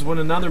Gibbons, win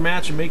another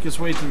match, and make his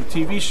way to the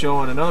TV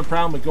show. And another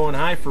problem with going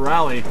high for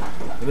Riley.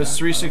 And this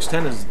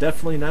 3-6-10 is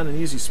definitely not an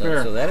easy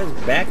spare. So that is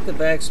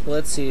back-to-back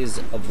splits he's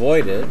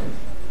avoided.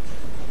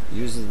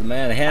 Uses the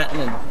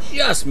Manhattan and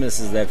just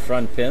misses that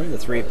front pin, the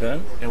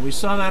 3-pin. And we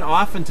saw that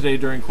often today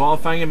during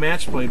qualifying and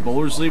match play.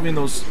 Bowlers leaving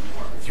those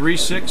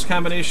 3-6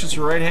 combinations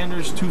for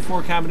right-handers,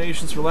 2-4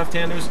 combinations for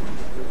left-handers,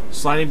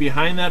 sliding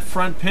behind that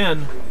front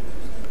pin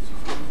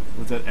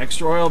with that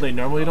extra oil they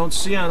normally don't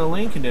see on a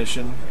lane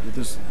condition with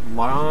this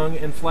long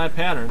and flat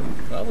pattern.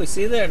 Well, we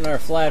see that in our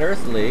Flat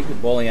Earth League,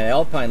 bowling on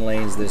alpine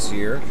lanes this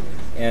year,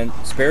 and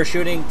spare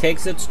shooting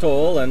takes its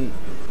toll, and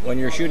when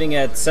you're shooting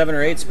at 7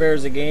 or 8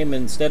 spares a game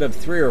instead of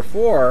 3 or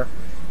 4,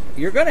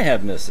 you're going to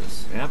have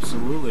misses.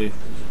 Absolutely.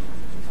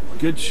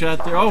 Good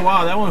shot there. Oh,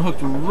 wow, that one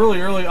hooked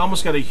really early.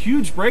 Almost got a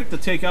huge break to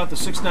take out the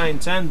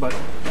 6-9-10, but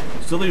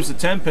still leaves the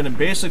 10-pin. And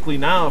basically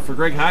now, for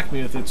Greg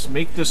Hockmuth, it's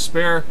make this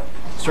spare,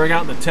 strike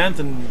out in the 10th,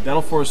 and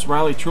that'll force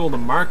Riley Trull to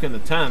mark in the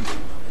 10th.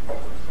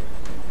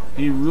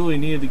 He really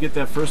needed to get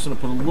that first one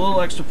to put a little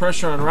extra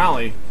pressure on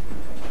Riley.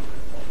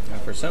 Now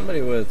for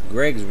somebody with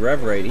Greg's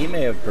rev rate, he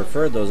may have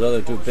preferred those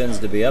other 2 pins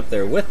to be up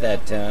there with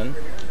that 10.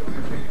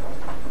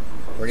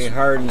 Pretty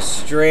hard and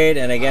straight,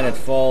 and again it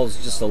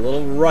falls just a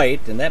little right,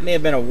 and that may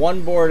have been a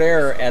 1-board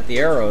error at the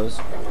arrows,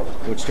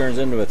 which turns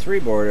into a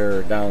 3-board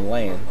error down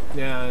lane.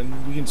 Yeah,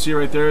 and you can see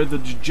right there the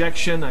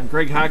dejection on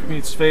Greg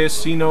Hockmuth's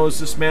face. He knows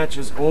this match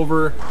is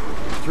over.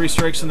 3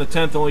 strikes in the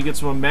 10th only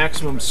gets him a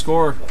maximum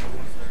score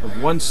of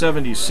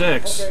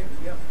 176.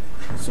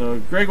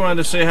 So Greg wanted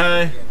to say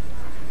hi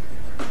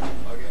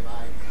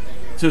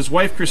to his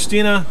wife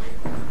Christina,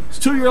 his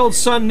 2-year-old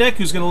son Nick,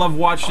 who's going to love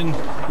watching the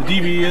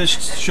DVD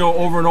show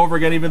over and over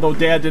again, even though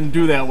Dad didn't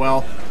do that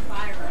well.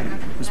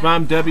 His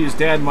mom Debbie, his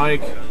dad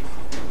Mike.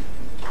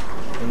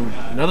 And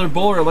another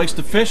bowler who likes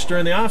to fish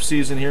during the off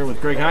season here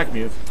with Greg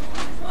Hockmuth.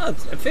 Well,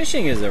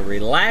 fishing is a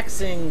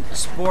relaxing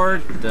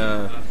sport.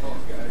 I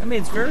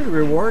mean, it's very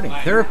rewarding,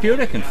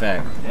 therapeutic, in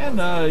fact.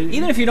 And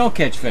even if you don't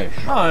catch fish.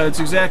 Oh,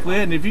 that's exactly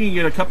it. And if you can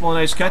get a couple of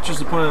nice catches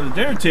to put on the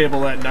dinner table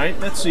that night,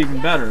 that's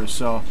even better.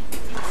 So,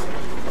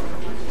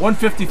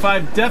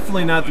 155,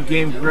 definitely not the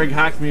game Greg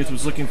Hockmuth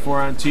was looking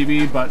for on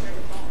TV, but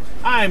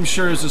I'm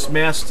sure as this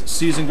MAST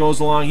season goes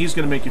along, he's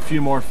going to make a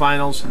few more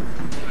finals.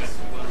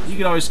 You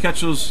can always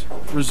catch those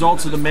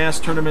results of the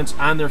MAST tournaments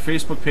on their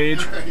Facebook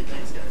page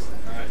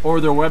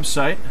or their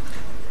website.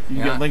 You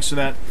can get links to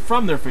that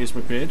from their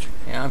Facebook page.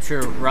 Yeah, I'm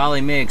sure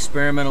Raleigh may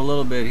experiment a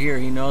little bit here.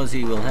 He knows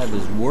he will have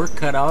his work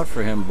cut out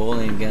for him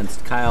bowling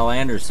against Kyle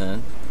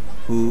Anderson,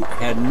 who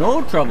had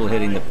no trouble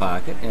hitting the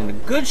pocket, and a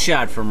good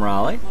shot from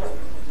Raleigh.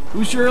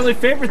 Who's your early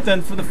favorite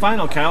then for the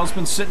final? Kyle's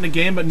been sitting the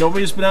game, but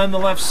nobody's been on the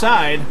left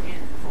side.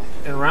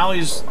 And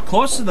Raleigh's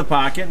close to the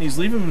pocket, and he's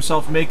leaving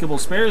himself makeable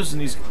spares,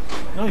 and he's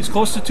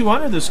close to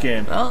 200 this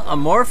game. Well, I'm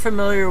more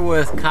familiar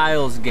with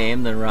Kyle's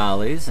game than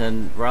Raleigh's,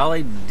 and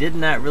Raleigh did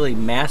not really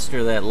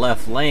master that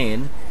left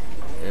lane,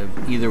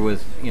 either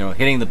with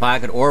hitting the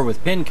pocket or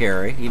with pin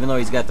carry, even though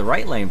he's got the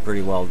right lane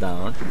pretty well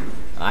down.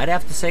 I'd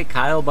have to say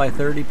Kyle by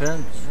 30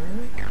 pins.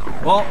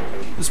 Well,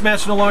 this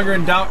match no longer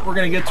in doubt. We're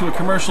going to get to a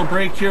commercial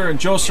break here, and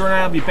Joe Sir and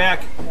I will be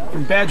back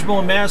from Badger Bowl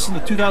in Madison, the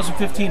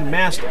 2015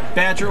 MAST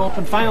Badger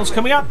Open Finals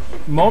coming up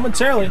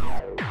momentarily.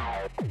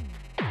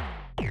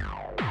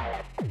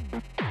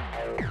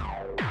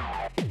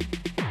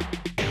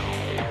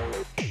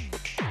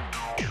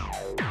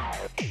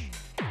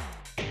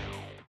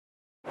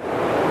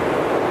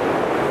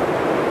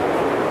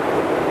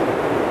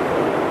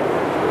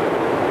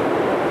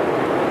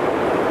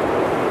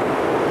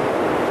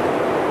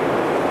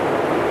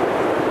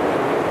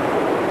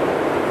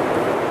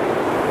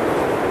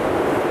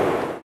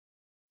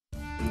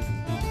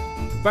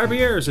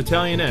 Barbiere's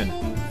Italian Inn,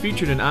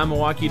 featured in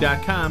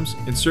onmilwaukee.com's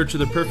In Search of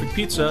the Perfect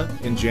Pizza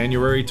in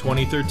January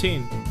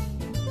 2013.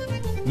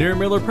 Near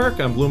Miller Park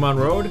on Blue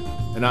Mountain Road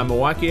and on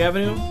Milwaukee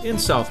Avenue in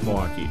South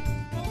Milwaukee.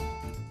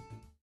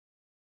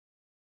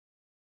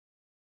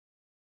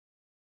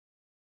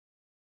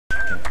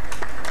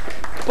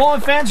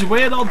 Bowling fans, you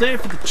waited all day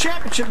for the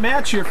championship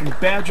match here from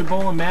Badger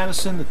Bowl in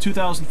Madison, the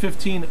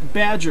 2015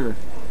 Badger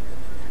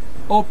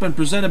Open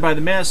presented by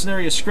the Madison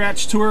Area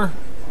Scratch Tour.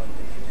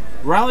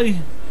 Raleigh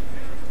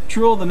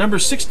Truel, the number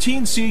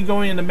 16 seed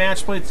going into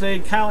match play today.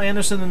 Kyle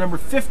Anderson, the number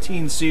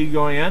 15 seed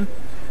going in.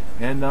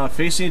 And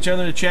facing each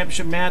other in the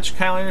championship match,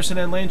 Kyle Anderson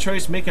and lane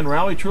choice making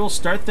Raleigh Truel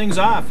start things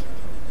off.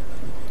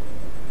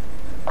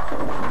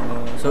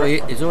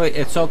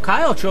 So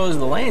Kyle chose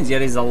the lanes,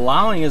 yet he's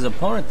allowing his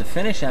opponent to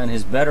finish on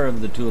his better of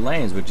the two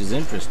lanes, which is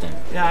interesting.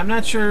 Yeah, I'm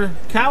not sure.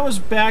 Kyle was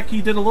back.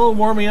 He did a little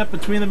warming up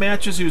between the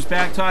matches. He was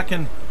back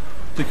talking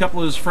to a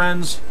couple of his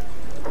friends,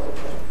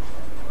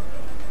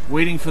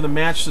 waiting for the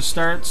match to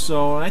start.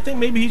 So I think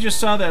maybe he just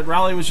saw that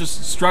Raleigh was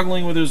just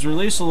struggling with his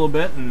release a little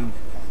bit and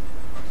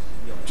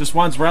just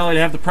wants Raleigh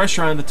to have the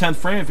pressure on the 10th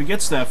frame if he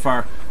gets that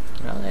far.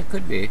 Well, that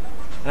could be.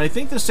 And I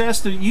think this has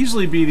to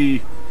easily be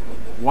the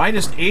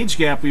widest age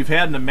gap we've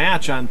had in a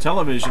match on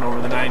television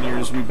over the 9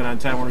 years we've been on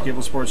Time Warner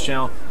Cable Sports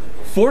Channel.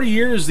 40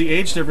 years the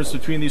age difference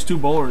between these two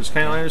bowlers.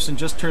 Kyle Anderson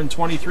just turned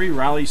 23,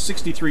 Raleigh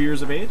 63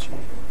 years of age.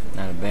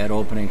 Not a bad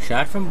opening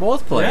shot from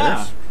both players.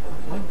 Yeah.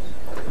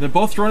 They're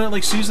both throwing it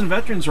like seasoned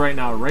veterans right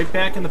now. Right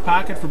back in the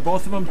pocket for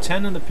both of them.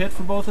 10 in the pit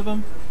for both of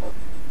them.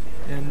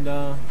 And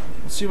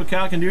let's see what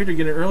Kyle can do to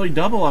get an early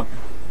double up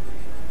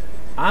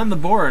on the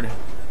board.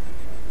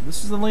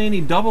 This is the lane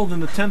he doubled in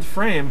the 10th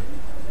frame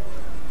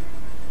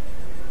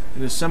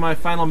in his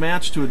semifinal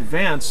match to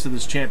advance to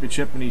this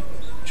championship, and he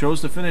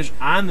chose to finish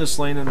on this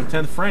lane in the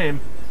 10th frame.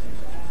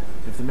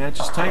 If the match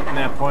is tight in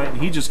that point,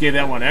 and he just gave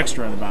that one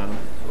extra on the bottom.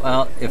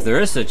 Well, if there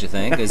is such a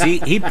thing, because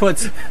he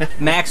puts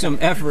maximum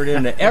effort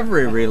into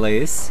every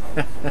release,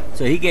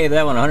 so he gave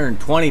that one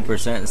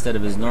 120% instead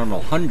of his normal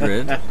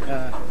 100.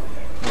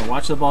 Well,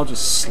 watch the ball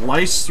just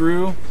slice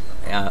through.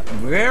 Yeah,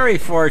 very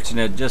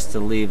fortunate just to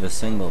leave a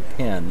single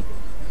pin.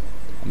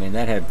 I mean,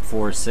 that had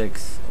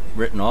 4-6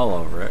 written all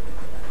over it.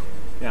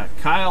 Yeah,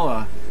 Kyle,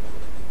 a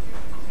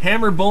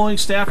Hammer bowling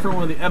staff for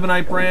one of the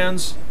Ebonite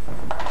brands.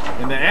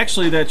 And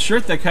actually, that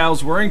shirt that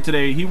Kyle's wearing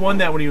today, he won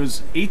that when he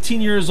was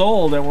 18 years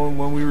old, and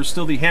when we were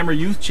still the Hammer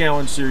Youth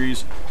Challenge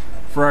Series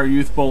for our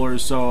youth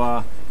bowlers.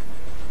 So,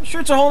 the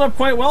shirts are holding up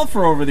quite well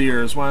for over the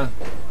years,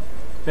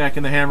 back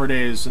in the Hammer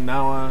days. And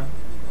now,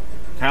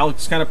 Kyle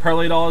just kind of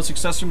parlayed all his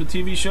success from the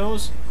TV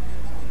shows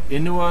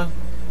into a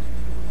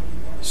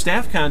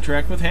staff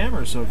contract with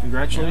Hammer. So,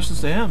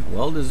 congratulations to him.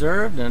 Well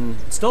deserved, and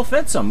still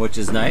fits him, which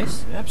is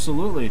nice.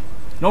 Absolutely.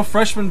 No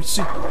freshman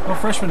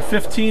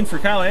 15 for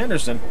Kyle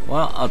Anderson.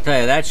 Well, I'll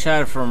tell you, that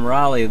shot from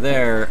Raleigh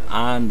there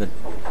on the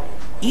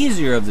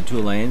easier of the two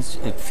lanes,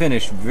 it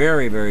finished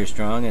very, very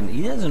strong, and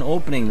he has an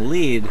opening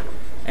lead.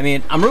 I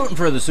mean, I'm rooting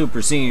for the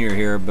super senior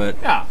here, but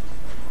yeah,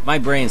 my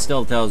brain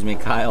still tells me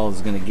Kyle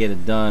is going to get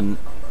it done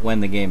when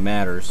the game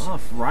matters.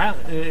 Well,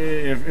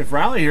 if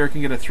Raleigh here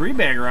can get a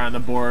three-bagger on the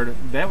board,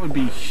 that would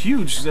be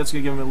huge, because that's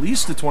going to give him at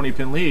least a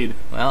 20-pin lead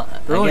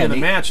early in the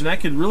match, and that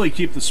could really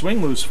keep the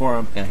swing loose for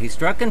him. Yeah, he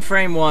struck in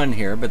frame one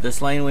here, but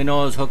this lane we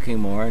know is hooking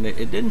more, and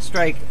it didn't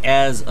strike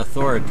as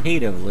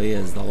authoritatively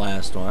as the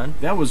last one.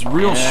 That was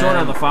real short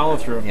on the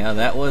follow-through. Yeah,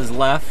 that was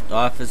left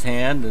off his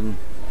hand, and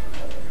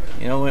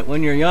you know,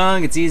 when you're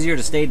young, it's easier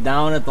to stay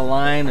down at the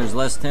line. There's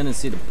less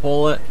tendency to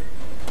pull it.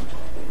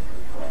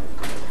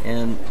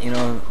 And, you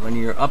know, when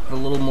you're up a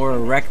little more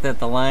erect at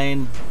the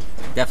line,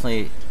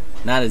 definitely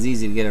not as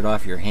easy to get it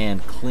off your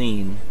hand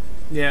clean.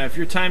 Yeah, if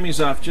your timing's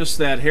off just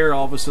that hair,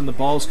 all of a sudden the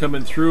ball's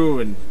coming through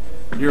and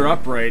you're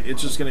upright,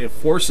 it's just going to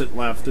force it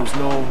left. There's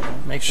no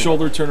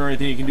shoulder turn or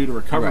anything you can do to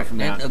recover from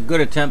that. A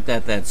good attempt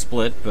at that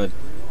split, but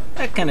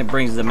that kind of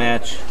brings the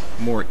match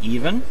more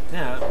even.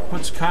 Yeah, it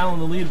puts Kyle in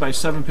the lead by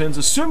 7 pins,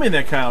 assuming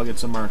that Kyle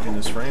gets a mark in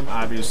this frame.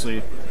 Obviously,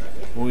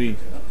 when we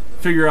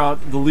figure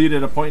out the lead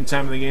at a point in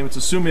time in the game, it's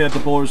assuming that the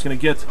bowler's going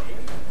to get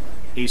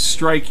a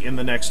strike in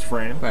the next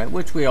frame. Right,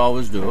 which we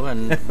always do.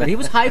 But he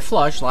was high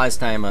flush last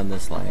time on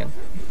this lane.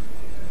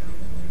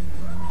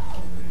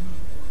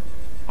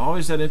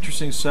 Always that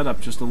interesting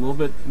setup, just a little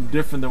bit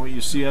different than what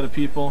you see out of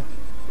people.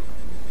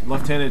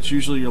 Left-handed, it's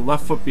usually your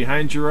left foot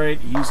behind your right.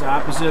 He's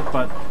opposite,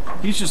 but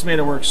he's just made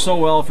it work so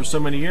well for so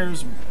many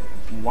years.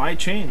 Why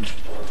change?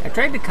 I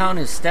tried to count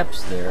his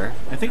steps there.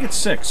 I think it's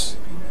 6.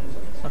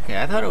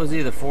 Okay, I thought it was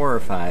either 4 or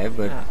 5,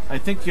 but yeah, I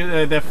think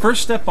that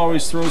first step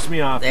always throws me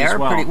off. They as are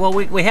well. pretty well.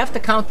 We have to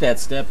count that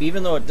step,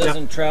 even though it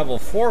doesn't travel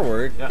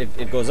forward.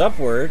 It goes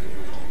upward.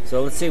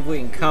 So let's see if we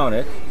can count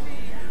it.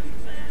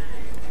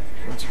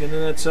 Once again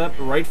in that set,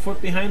 right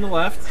foot behind the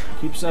left.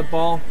 Keeps that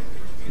ball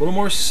a little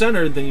more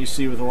centered than you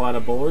see with a lot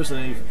of bowlers, and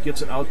then he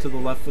gets it out to the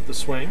left with the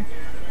swing.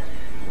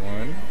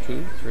 1,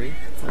 2, 3,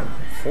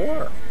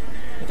 4.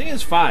 I think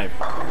it's 5.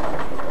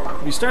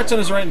 If he starts on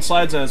his right and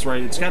slides on his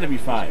right, it's got to be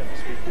 5.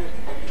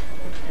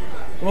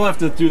 We'll have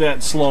to do that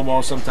in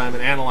slow-mo sometime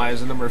and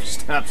analyze the number of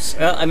steps.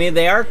 Well, I mean,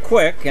 they are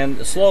quick,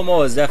 and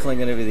slow-mo is definitely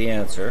going to be the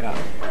answer.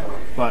 Yeah.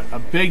 But a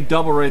big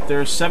double right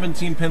there,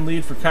 17-pin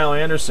lead for Kyle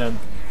Anderson.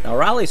 Now,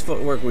 Raleigh's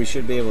footwork we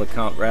should be able to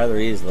count rather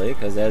easily,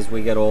 because as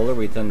we get older,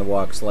 we tend to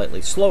walk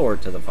slightly slower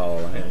to the foul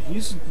line. Yeah,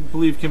 he's, I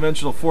believe,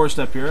 conventional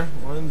 4-step here.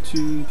 1,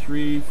 2,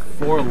 3,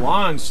 4,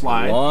 long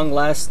slide. Long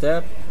last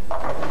step.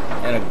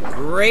 And a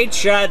great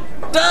shot.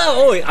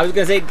 Oh, I was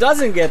going to say,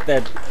 doesn't get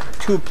that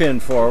 2-pin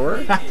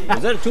forward. Is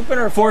that a 2-pin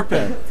or a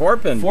 4-pin?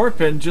 4-pin.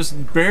 4-pin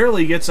just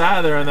barely gets out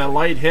of there on that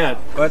light hit.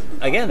 But,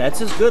 again, that's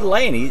his good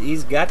lane.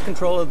 He's got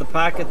control of the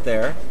pocket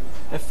there.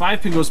 That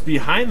 5-pin goes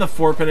behind the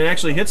 4-pin and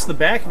actually hits the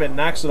back of it and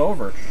knocks it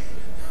over.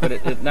 But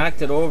it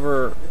knocked it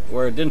over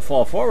where it didn't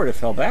fall forward, it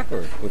fell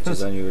backward, which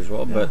is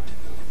unusual. Yeah. But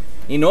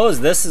he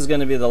knows this is going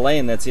to be the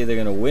lane that's either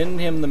going to win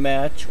him the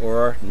match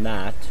or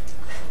not.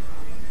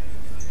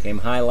 Came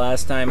high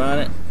last time on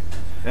it.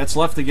 That's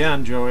left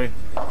again, Joey.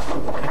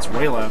 That's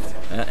way left.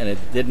 And it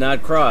did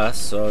not cross,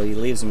 so he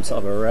leaves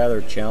himself a rather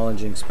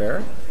challenging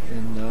spare.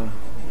 And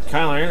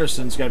Kyle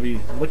Anderson's got to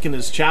be licking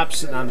his chops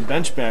sitting on the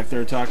bench back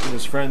there talking to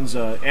his friends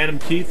Adam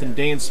Keith and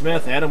Dane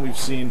Smith. Adam we've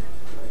seen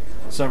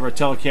some of our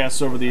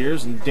telecasts over the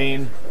years, and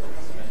Dane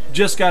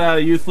just got out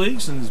of youth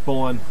leagues and is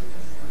bowling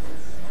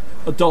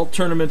adult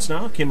tournaments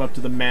now. Came up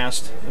to the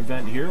MAST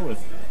event here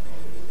with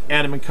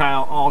Adam and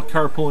Kyle all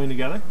carpooling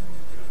together.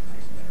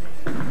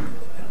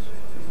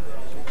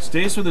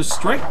 Stays with his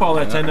strike ball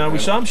that time now. We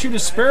saw him shoot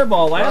his spare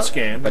ball last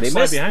game, but he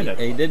missed behind it.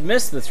 He did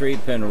miss the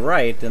 3-pin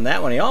right, and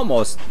that one he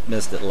almost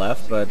missed it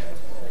left, but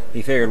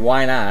he figured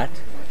why not.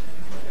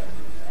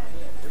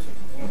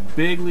 A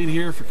big lead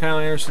here for Kyle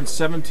Anderson.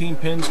 17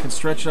 pins, can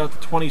stretch it out to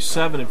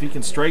 27 if he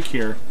can strike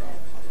here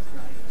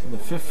in the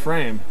 5th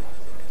frame.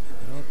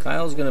 Well,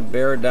 Kyle's going to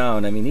bear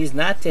down. I mean, he's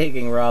not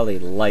taking Raleigh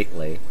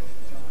lightly.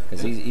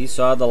 Because he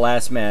saw the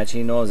last match.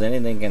 He knows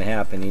anything can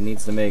happen. He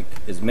needs to make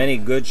as many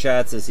good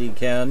shots as he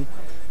can,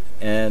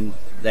 and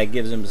that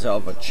gives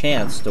himself a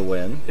chance to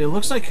win. It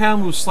looks like Kyle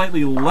moved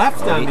slightly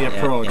left on the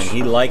approach. And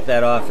he liked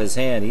that off his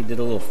hand. He did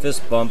a little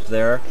fist bump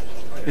there.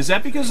 Is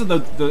that because of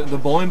the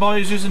bowling ball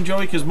he's using,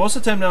 Joey? Because most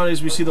of the time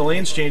nowadays we see the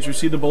lanes change. We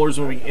see the bowlers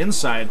moving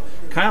inside.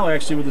 Kyle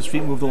actually with his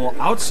feet moved a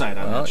little outside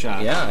on that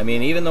shot. Yeah, I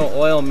mean, even though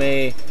oil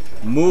may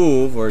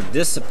move or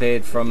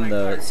dissipate from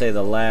the, say,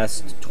 the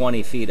last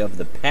 20 feet of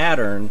the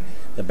pattern,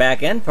 the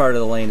back end part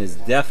of the lane is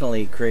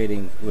definitely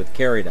creating with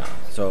carry down.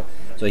 So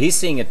he's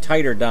seeing a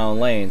tighter down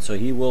lane, so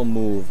he will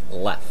move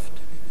left.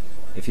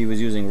 If he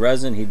was using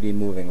resin, he'd be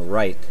moving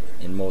right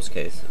in most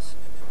cases.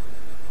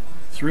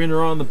 3 in a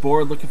row on the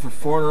board, looking for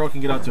 4 in a row,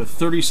 can get out to a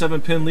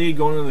 37-pin lead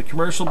going into the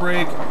commercial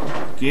break.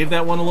 Gave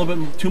that one a little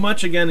bit too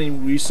much again,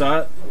 and we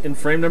saw it in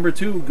frame number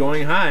 2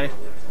 going high.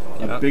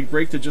 A big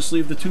break to just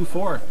leave the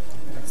 2-4.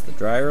 It's the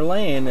drier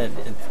lane, and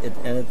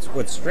it's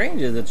what's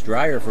strange is it's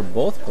drier for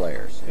both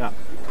players. Yeah.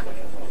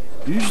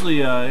 Usually,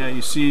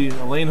 you see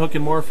a lane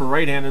hooking more for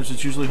right-handers.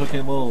 It's usually hooking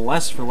a little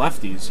less for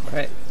lefties.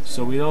 Right.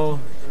 So we know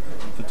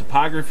the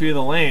topography of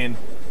the lane.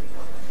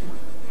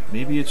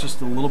 Maybe it's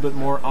just a little bit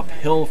more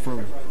uphill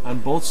on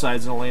both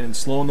sides of the lane and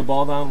slowing the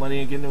ball down, letting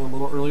it get into a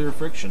little earlier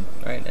friction.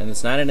 Right, and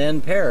it's not an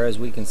end pair, as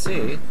we can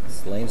see.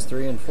 It's lanes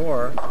 3 and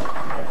 4.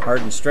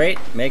 Hard and straight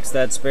makes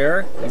that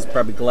spare. He's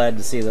probably glad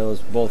to see those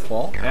both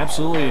fall.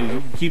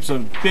 Absolutely. He keeps a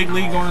big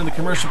lead going into the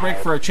commercial break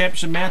for our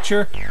championship match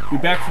here. We'll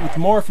be back with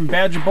more from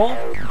Badger Bowl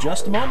in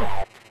just a moment.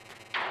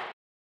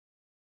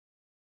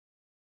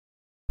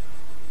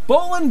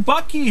 Bowling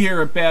Bucky here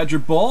at Badger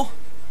Bowl.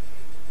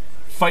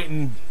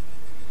 Fighting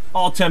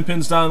all 10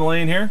 pins down the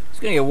lane here. It's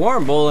going to get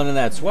warm bowling in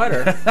that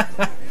sweater.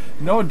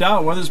 no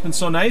doubt, weather's been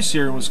so nice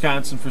here in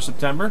Wisconsin for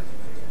September.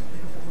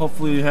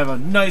 Hopefully you have a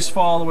nice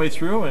fall all the way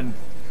through. And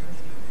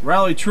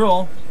Riley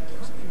Trull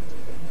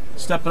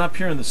stepping up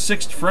here in the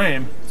 6th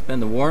frame. It's been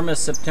the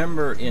warmest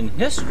September in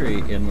history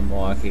in the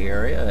Milwaukee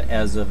area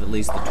as of at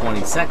least the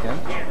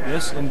 22nd.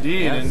 Yes,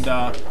 indeed. Yes. And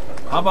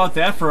how about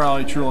that for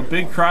Riley Trull? A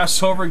big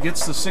crossover,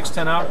 gets the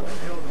 610 out.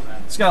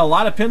 He's got a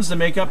lot of pins to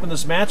make up in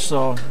this match,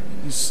 so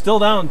he's still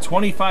down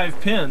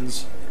 25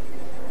 pins,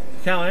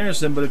 Kyle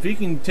Anderson. But if he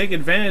can take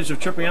advantage of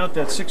tripping out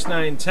that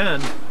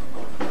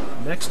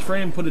 6-9-10, next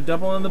frame put a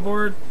double on the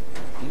board,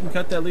 he can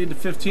cut that lead to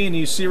 15.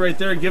 You see right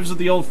there, gives it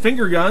the old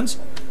finger guns.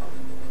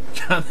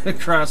 Got the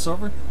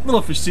crossover. A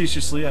little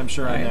facetiously, I'm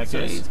sure, on that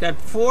So case. he's got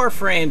 4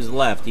 frames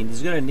left.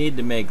 He's going to need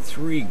to make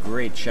 3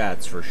 great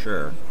shots for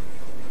sure.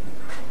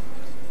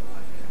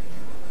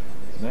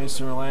 Nice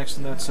and relaxed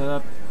in that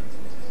setup.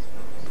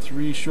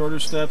 3 shorter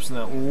steps and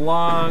that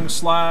long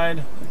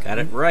slide. Got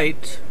it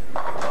right.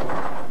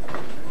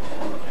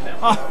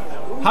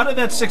 Oh, how did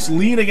that 6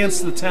 lean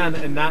against the 10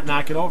 and not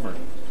knock it over?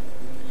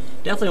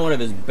 Definitely one of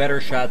his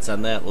better shots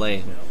on that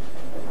lane.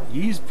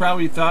 He's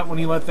probably thought when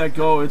he let that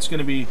go, it's going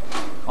to be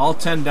all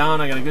 10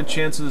 down. I got a good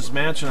chance of this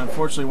match, and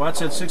unfortunately, watch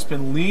that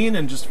 6-pin lean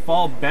and just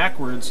fall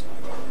backwards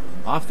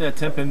off that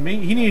 10-pin.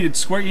 He needed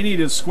square. You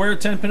needed a square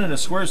 10-pin and a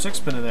square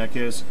 6-pin in that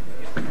case.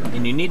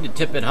 And you need to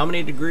tip it how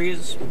many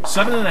degrees?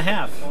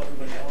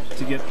 7.5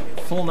 to get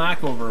full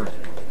knockover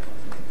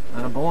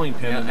on a bowling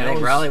pin. Yeah, And I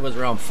think Raleigh was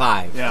around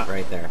 5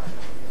 right there.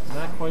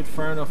 Not quite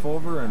far enough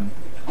over, and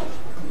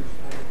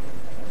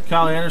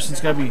Kyle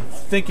Anderson's got to be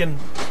thinking,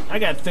 I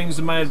got things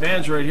to my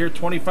advantage right here.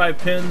 25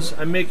 pins,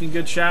 I'm making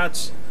good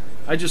shots.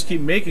 I just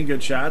keep making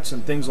good shots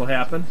and things will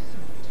happen.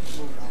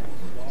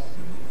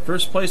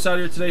 First place out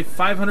here today,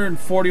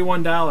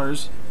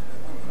 $541.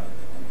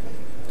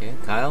 Okay,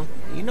 Kyle,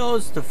 he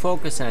knows to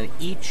focus on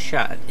each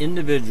shot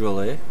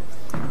individually.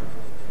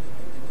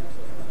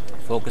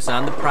 Focus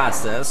on the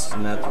process,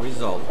 not the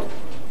result.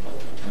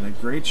 And a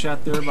great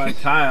shot there by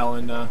Kyle.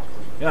 And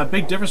yeah, a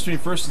big difference between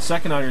first and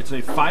second out here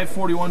today.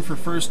 $541 for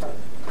first,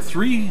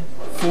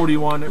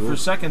 $341 for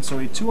second, so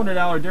a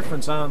 $200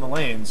 difference on the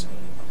lanes.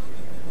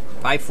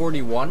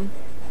 541?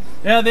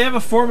 Yeah, they have a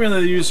formula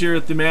they use here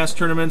at the MAST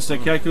tournaments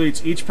that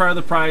calculates each part of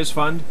the prize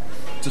fund.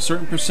 It's a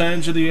certain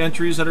percentage of the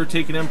entries that are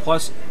taken in,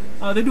 plus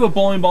they do a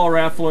bowling ball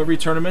raffle every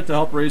tournament to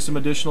help raise some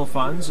additional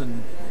funds.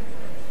 And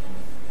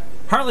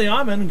Harley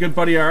Amon, a good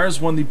buddy of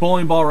ours, won the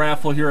bowling ball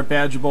raffle here at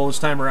Badger Bowl this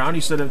time around.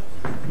 He said it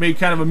made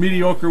kind of a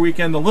mediocre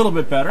weekend a little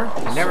bit better.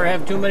 You never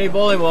have too many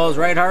bowling balls,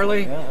 right,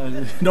 Harley?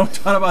 Yeah, no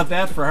doubt about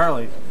that for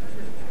Harley.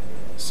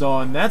 So,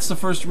 and that's the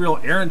first real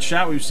errant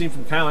shot we've seen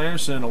from Kyle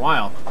Anderson in a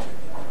while.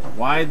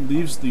 Wide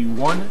leaves the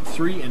 1,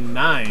 3, and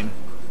 9.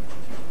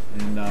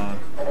 And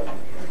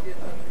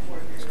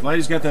glad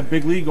he's got that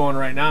big lead going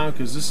right now,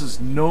 because this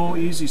is no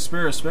easy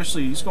spare,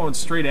 especially he's going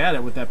straight at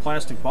it with that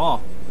plastic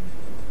ball.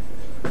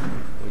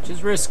 Which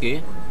is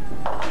risky.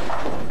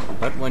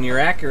 But when you're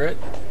accurate,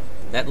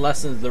 that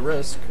lessens the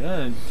risk.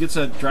 Yeah, and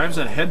drives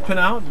that head pin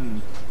out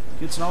and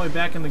gets it all the way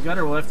back in the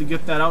gutter. We'll have to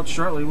get that out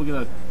shortly. We're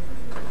going to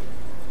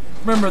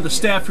remember the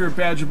staff here at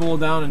Badger Bowl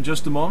down in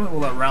just a moment.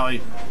 We'll let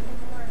Raleigh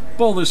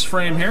bowl this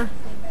frame here.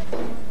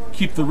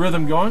 Keep the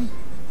rhythm going.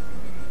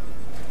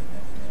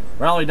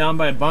 Raleigh down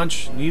by a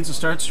bunch. Needs to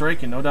start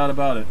striking, no doubt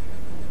about it.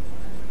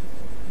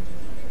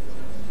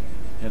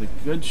 Had a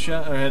good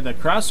shot, or had that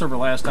crossover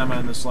last time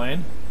on this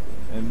lane.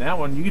 And that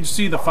one, you can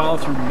see the follow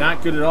through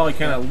not good at all. He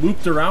kind of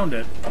looped around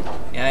it.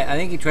 Yeah, I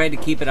think he tried to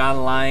keep it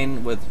on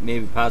line with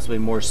maybe possibly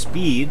more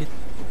speed.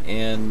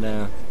 And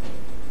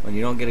when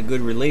you don't get a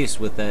good release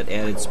with that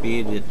added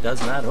speed, it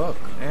does not hook.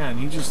 And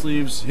he just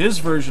leaves his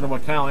version of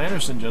what Kyle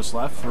Anderson just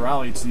left. For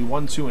Raleigh, it's the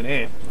 1, 2, and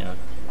 8. Yeah.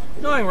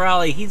 Knowing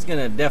Raleigh, he's going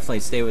to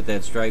definitely stay with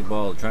that strike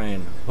ball, try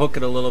and hook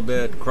it a little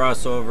bit,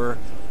 crossover,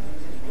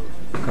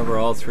 cover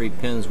all 3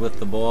 pins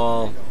with the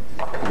ball.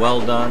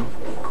 Well done.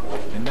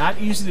 And not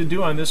easy to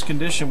do on this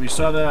condition. We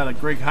saw that out of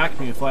Greg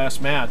Hockmuth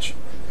last match.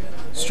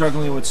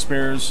 Struggling with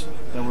spares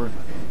that were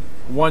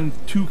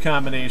 1-2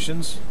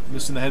 combinations.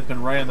 Missing the head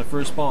pin right on the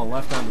first ball and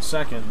left on the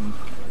second. And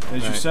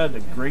as you said, a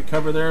great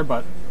cover there.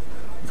 But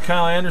with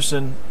Kyle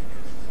Anderson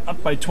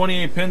up by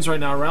 28 pins right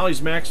now,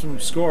 Raleigh's maximum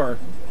score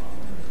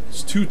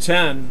is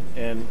 210.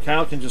 And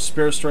Kyle can just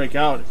spare strike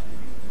out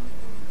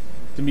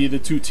to be the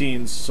 2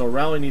 teens. So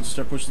Raleigh needs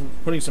to start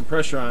putting some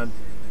pressure on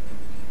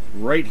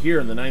right here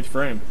in the 9th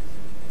frame.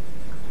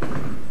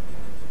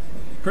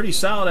 Pretty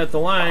solid at the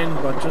line,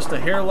 but just a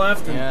hair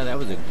left. Yeah, that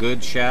was a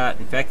good shot.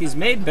 In fact, he's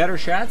made better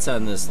shots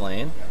on this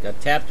lane. Got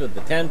tapped with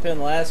the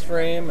 10-pin last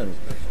frame, and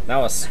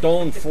now a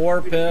stone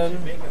 4-pin.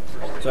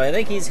 So I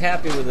think he's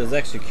happy with his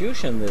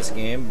execution this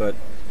game, but,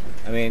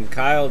 I mean,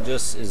 Kyle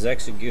just is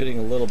executing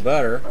a little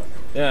better.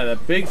 Yeah,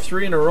 that big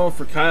 3 in a row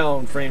for Kyle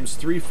in frames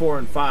 3, 4,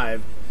 and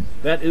 5.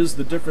 That is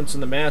the difference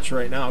in the match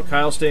right now.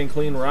 Kyle staying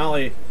clean,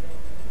 Raleigh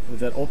with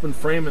that open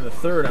frame in the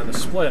 3rd on the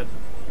split.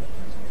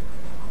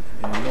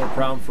 And no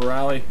problem for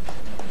Raleigh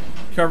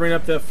covering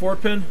up that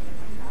 4-pin.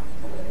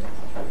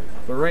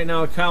 But right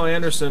now, Kyle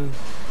Anderson,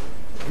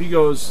 he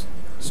goes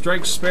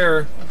strike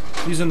spare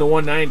He's in the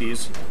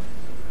 190s.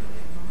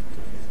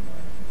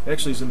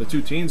 Actually, he's in the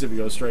 2 teens if he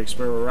goes strike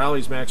spare.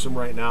 Raleigh's maximum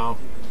right now,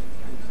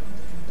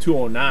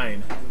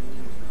 209.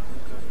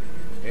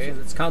 Okay,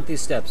 let's count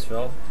these steps,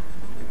 Phil.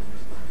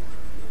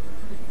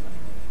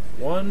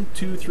 1,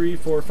 2, 3,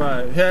 4,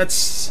 5.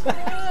 That's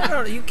I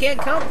don't know, you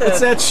can't count that. it's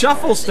that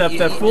shuffle step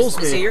that fools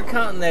me. So you're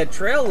counting that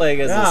trail leg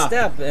as a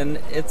step, and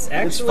it's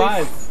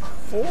actually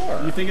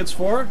 4. You think it's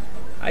 4?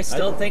 I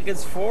still think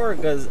it's 4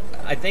 because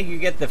I think you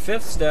get the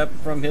 5th step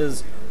from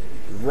his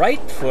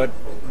right foot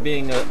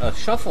being a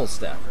shuffle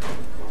step.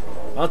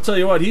 I'll tell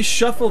you what, he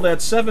shuffled that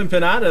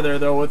 7-pin out of there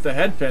though with the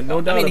head pin, no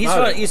doubt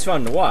about it. He's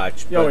fun to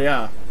watch. Oh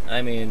yeah.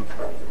 I mean,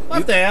 I'll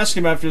have to ask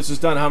him after this is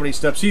done how many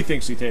steps he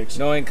thinks he takes.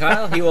 Knowing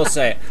Kyle, he will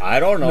say,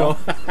 I don't know.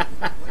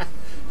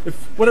 If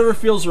whatever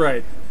feels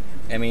right.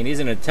 I mean,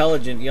 he's an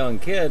intelligent young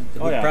kid who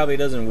probably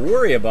doesn't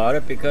worry about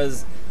it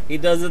because he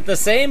does it the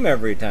same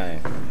every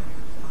time.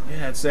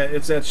 Yeah, it's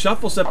that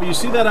shuffle step. But you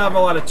see that out of a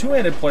lot of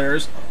two-handed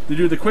players. They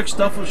do the quick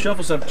shuffle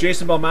step.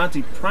 Jason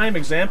Belmonte, prime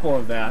example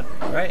of that.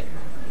 Right.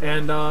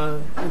 And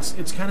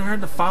it's kind of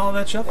hard to follow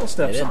that shuffle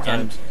step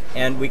sometimes.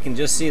 And we can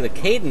just see the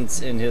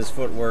cadence in his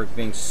footwork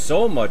being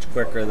so much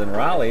quicker than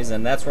Raleigh's,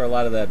 and that's where a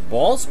lot of that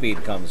ball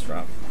speed comes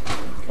from.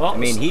 Well, I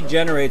mean, he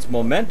generates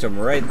momentum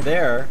right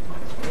there,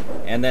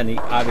 and then he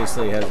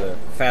obviously has a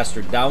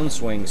faster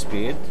downswing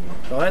speed.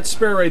 Well, that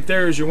spare right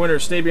there is your winner.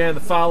 Stay behind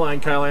the foul line,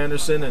 Kyle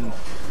Anderson, and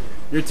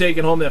you're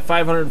taking home that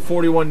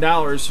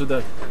 $541 for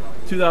the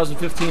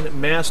 2015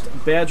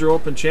 MAST Badger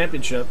Open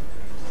Championship.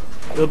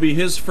 It'll be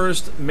his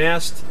first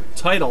MAST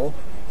title.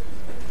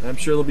 I'm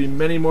sure there'll be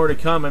many more to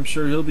come. I'm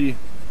sure he'll be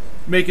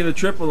making the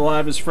trip with a lot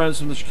of his friends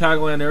from the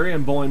Chicagoland area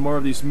and bowling more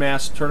of these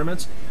MAST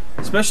tournaments,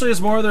 especially as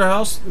more of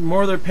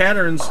their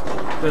patterns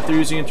that they're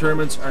using in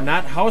tournaments are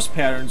not house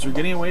patterns. They're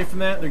getting away from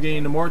that. They're getting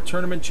into more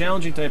tournament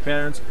challenging type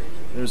patterns.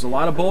 There's a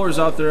lot of bowlers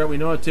out there that we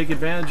know how to take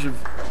advantage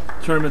of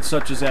tournaments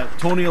such as that.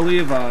 Tony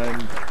Oliva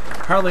and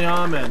Harley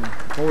Ahman,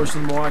 bowlers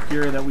in the Milwaukee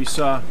area that we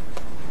saw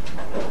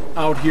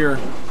out here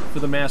for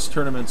the MAST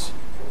tournaments.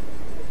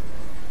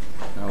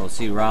 Now we'll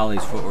see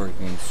Raleigh's footwork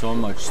being so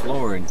much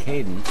slower in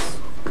cadence.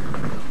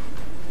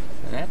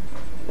 That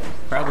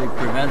probably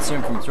prevents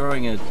him from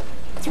throwing it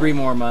 3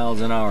 more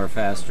miles an hour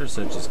faster,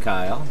 such as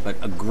Kyle. But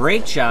a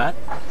great shot.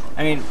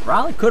 I mean,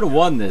 Raleigh could have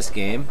won this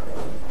game.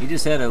 He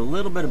just had a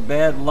little bit of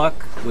bad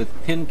luck with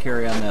pin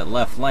carry on that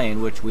left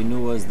lane, which we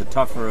knew was the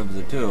tougher of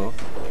the two.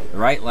 The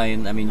right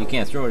lane, I mean, you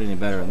can't throw it any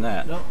better than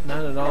that. No,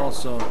 not at all.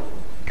 So,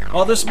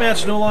 this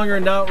match no longer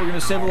in doubt. We're going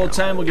to save a little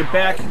time. We'll get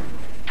back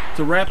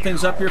to wrap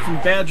things up here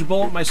from Badger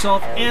Bowl,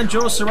 myself and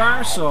Joe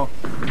Serrar. So,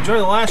 enjoy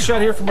the last shot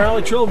here from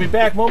Raleigh Trill. We'll be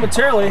back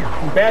momentarily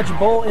from Badger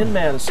Bowl in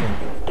Madison.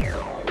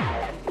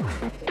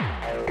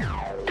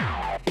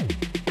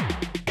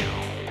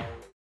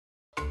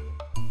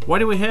 Why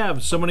do we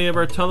have so many of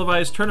our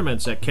televised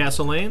tournaments at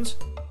Castle Lanes?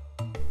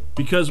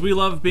 Because we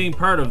love being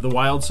part of the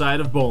wild side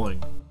of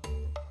bowling.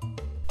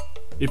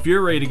 If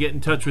you're ready to get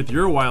in touch with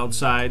your wild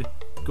side,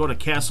 go to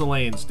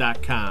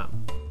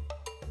castlelanes.com.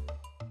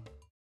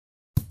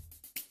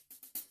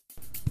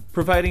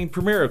 Providing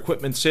premier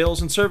equipment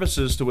sales and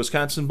services to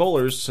Wisconsin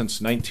bowlers since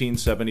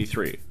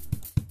 1973.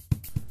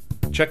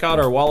 Check out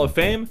our Wall of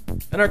Fame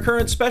and our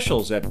current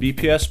specials at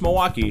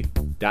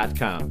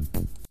bpsmilwaukee.com.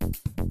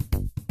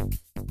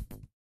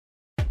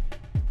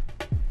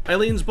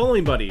 Eileen's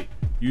Bowling Buddy,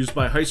 used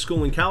by high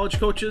school and college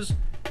coaches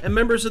and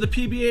members of the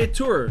PBA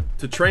Tour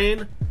to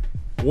train,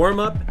 warm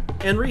up,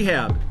 and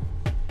rehab.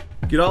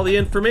 Get all the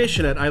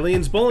information at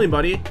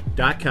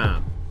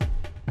eileensbowlingbuddy.com.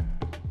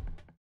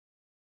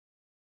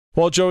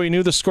 Well, Joe, we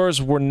knew the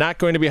scores were not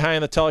going to be high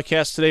in the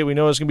telecast today. We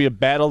know it was going to be a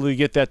battle to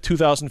get that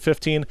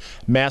 2015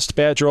 MAST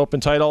Badger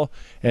Open title.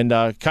 And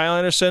Kyle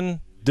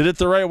Anderson did it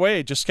the right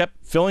way. Just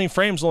kept filling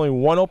frames. Only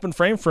one open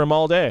frame for him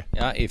all day.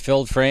 Yeah, he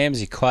filled frames.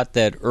 He caught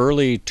that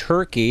early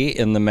turkey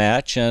in the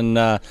match. And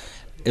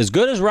as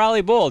good as Raleigh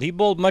bowled, he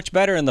bowled much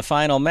better in the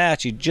final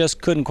match. He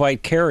just couldn't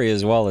quite carry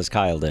as well as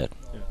Kyle did.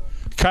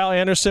 Kyle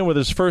Anderson with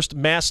his first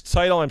MAST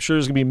title. I'm sure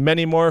there's going to be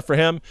many more for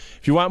him.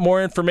 If you want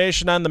more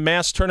information on the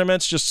MAST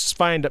tournaments, just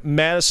find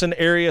Madison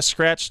Area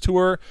Scratch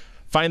Tour.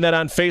 Find that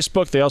on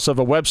Facebook. They also have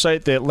a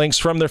website that links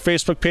from their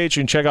Facebook page.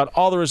 You can check out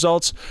all the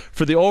results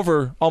for the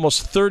over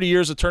almost 30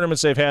 years of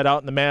tournaments they've had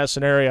out in the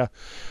Madison area.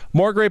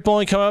 More great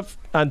bowling come up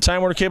on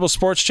Time Warner Cable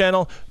Sports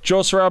Channel.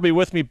 Joe Serrar will be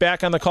with me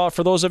back on the call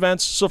for those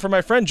events. So for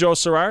my friend Joe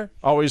Serrar,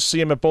 always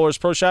see him at Bowlers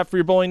Pro Shop for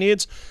your bowling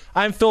needs.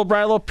 I'm Phil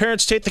Bridlow.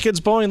 Parents, take the kids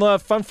bowling. They'll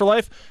have fun for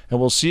life. And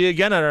we'll see you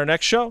again on our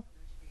next show.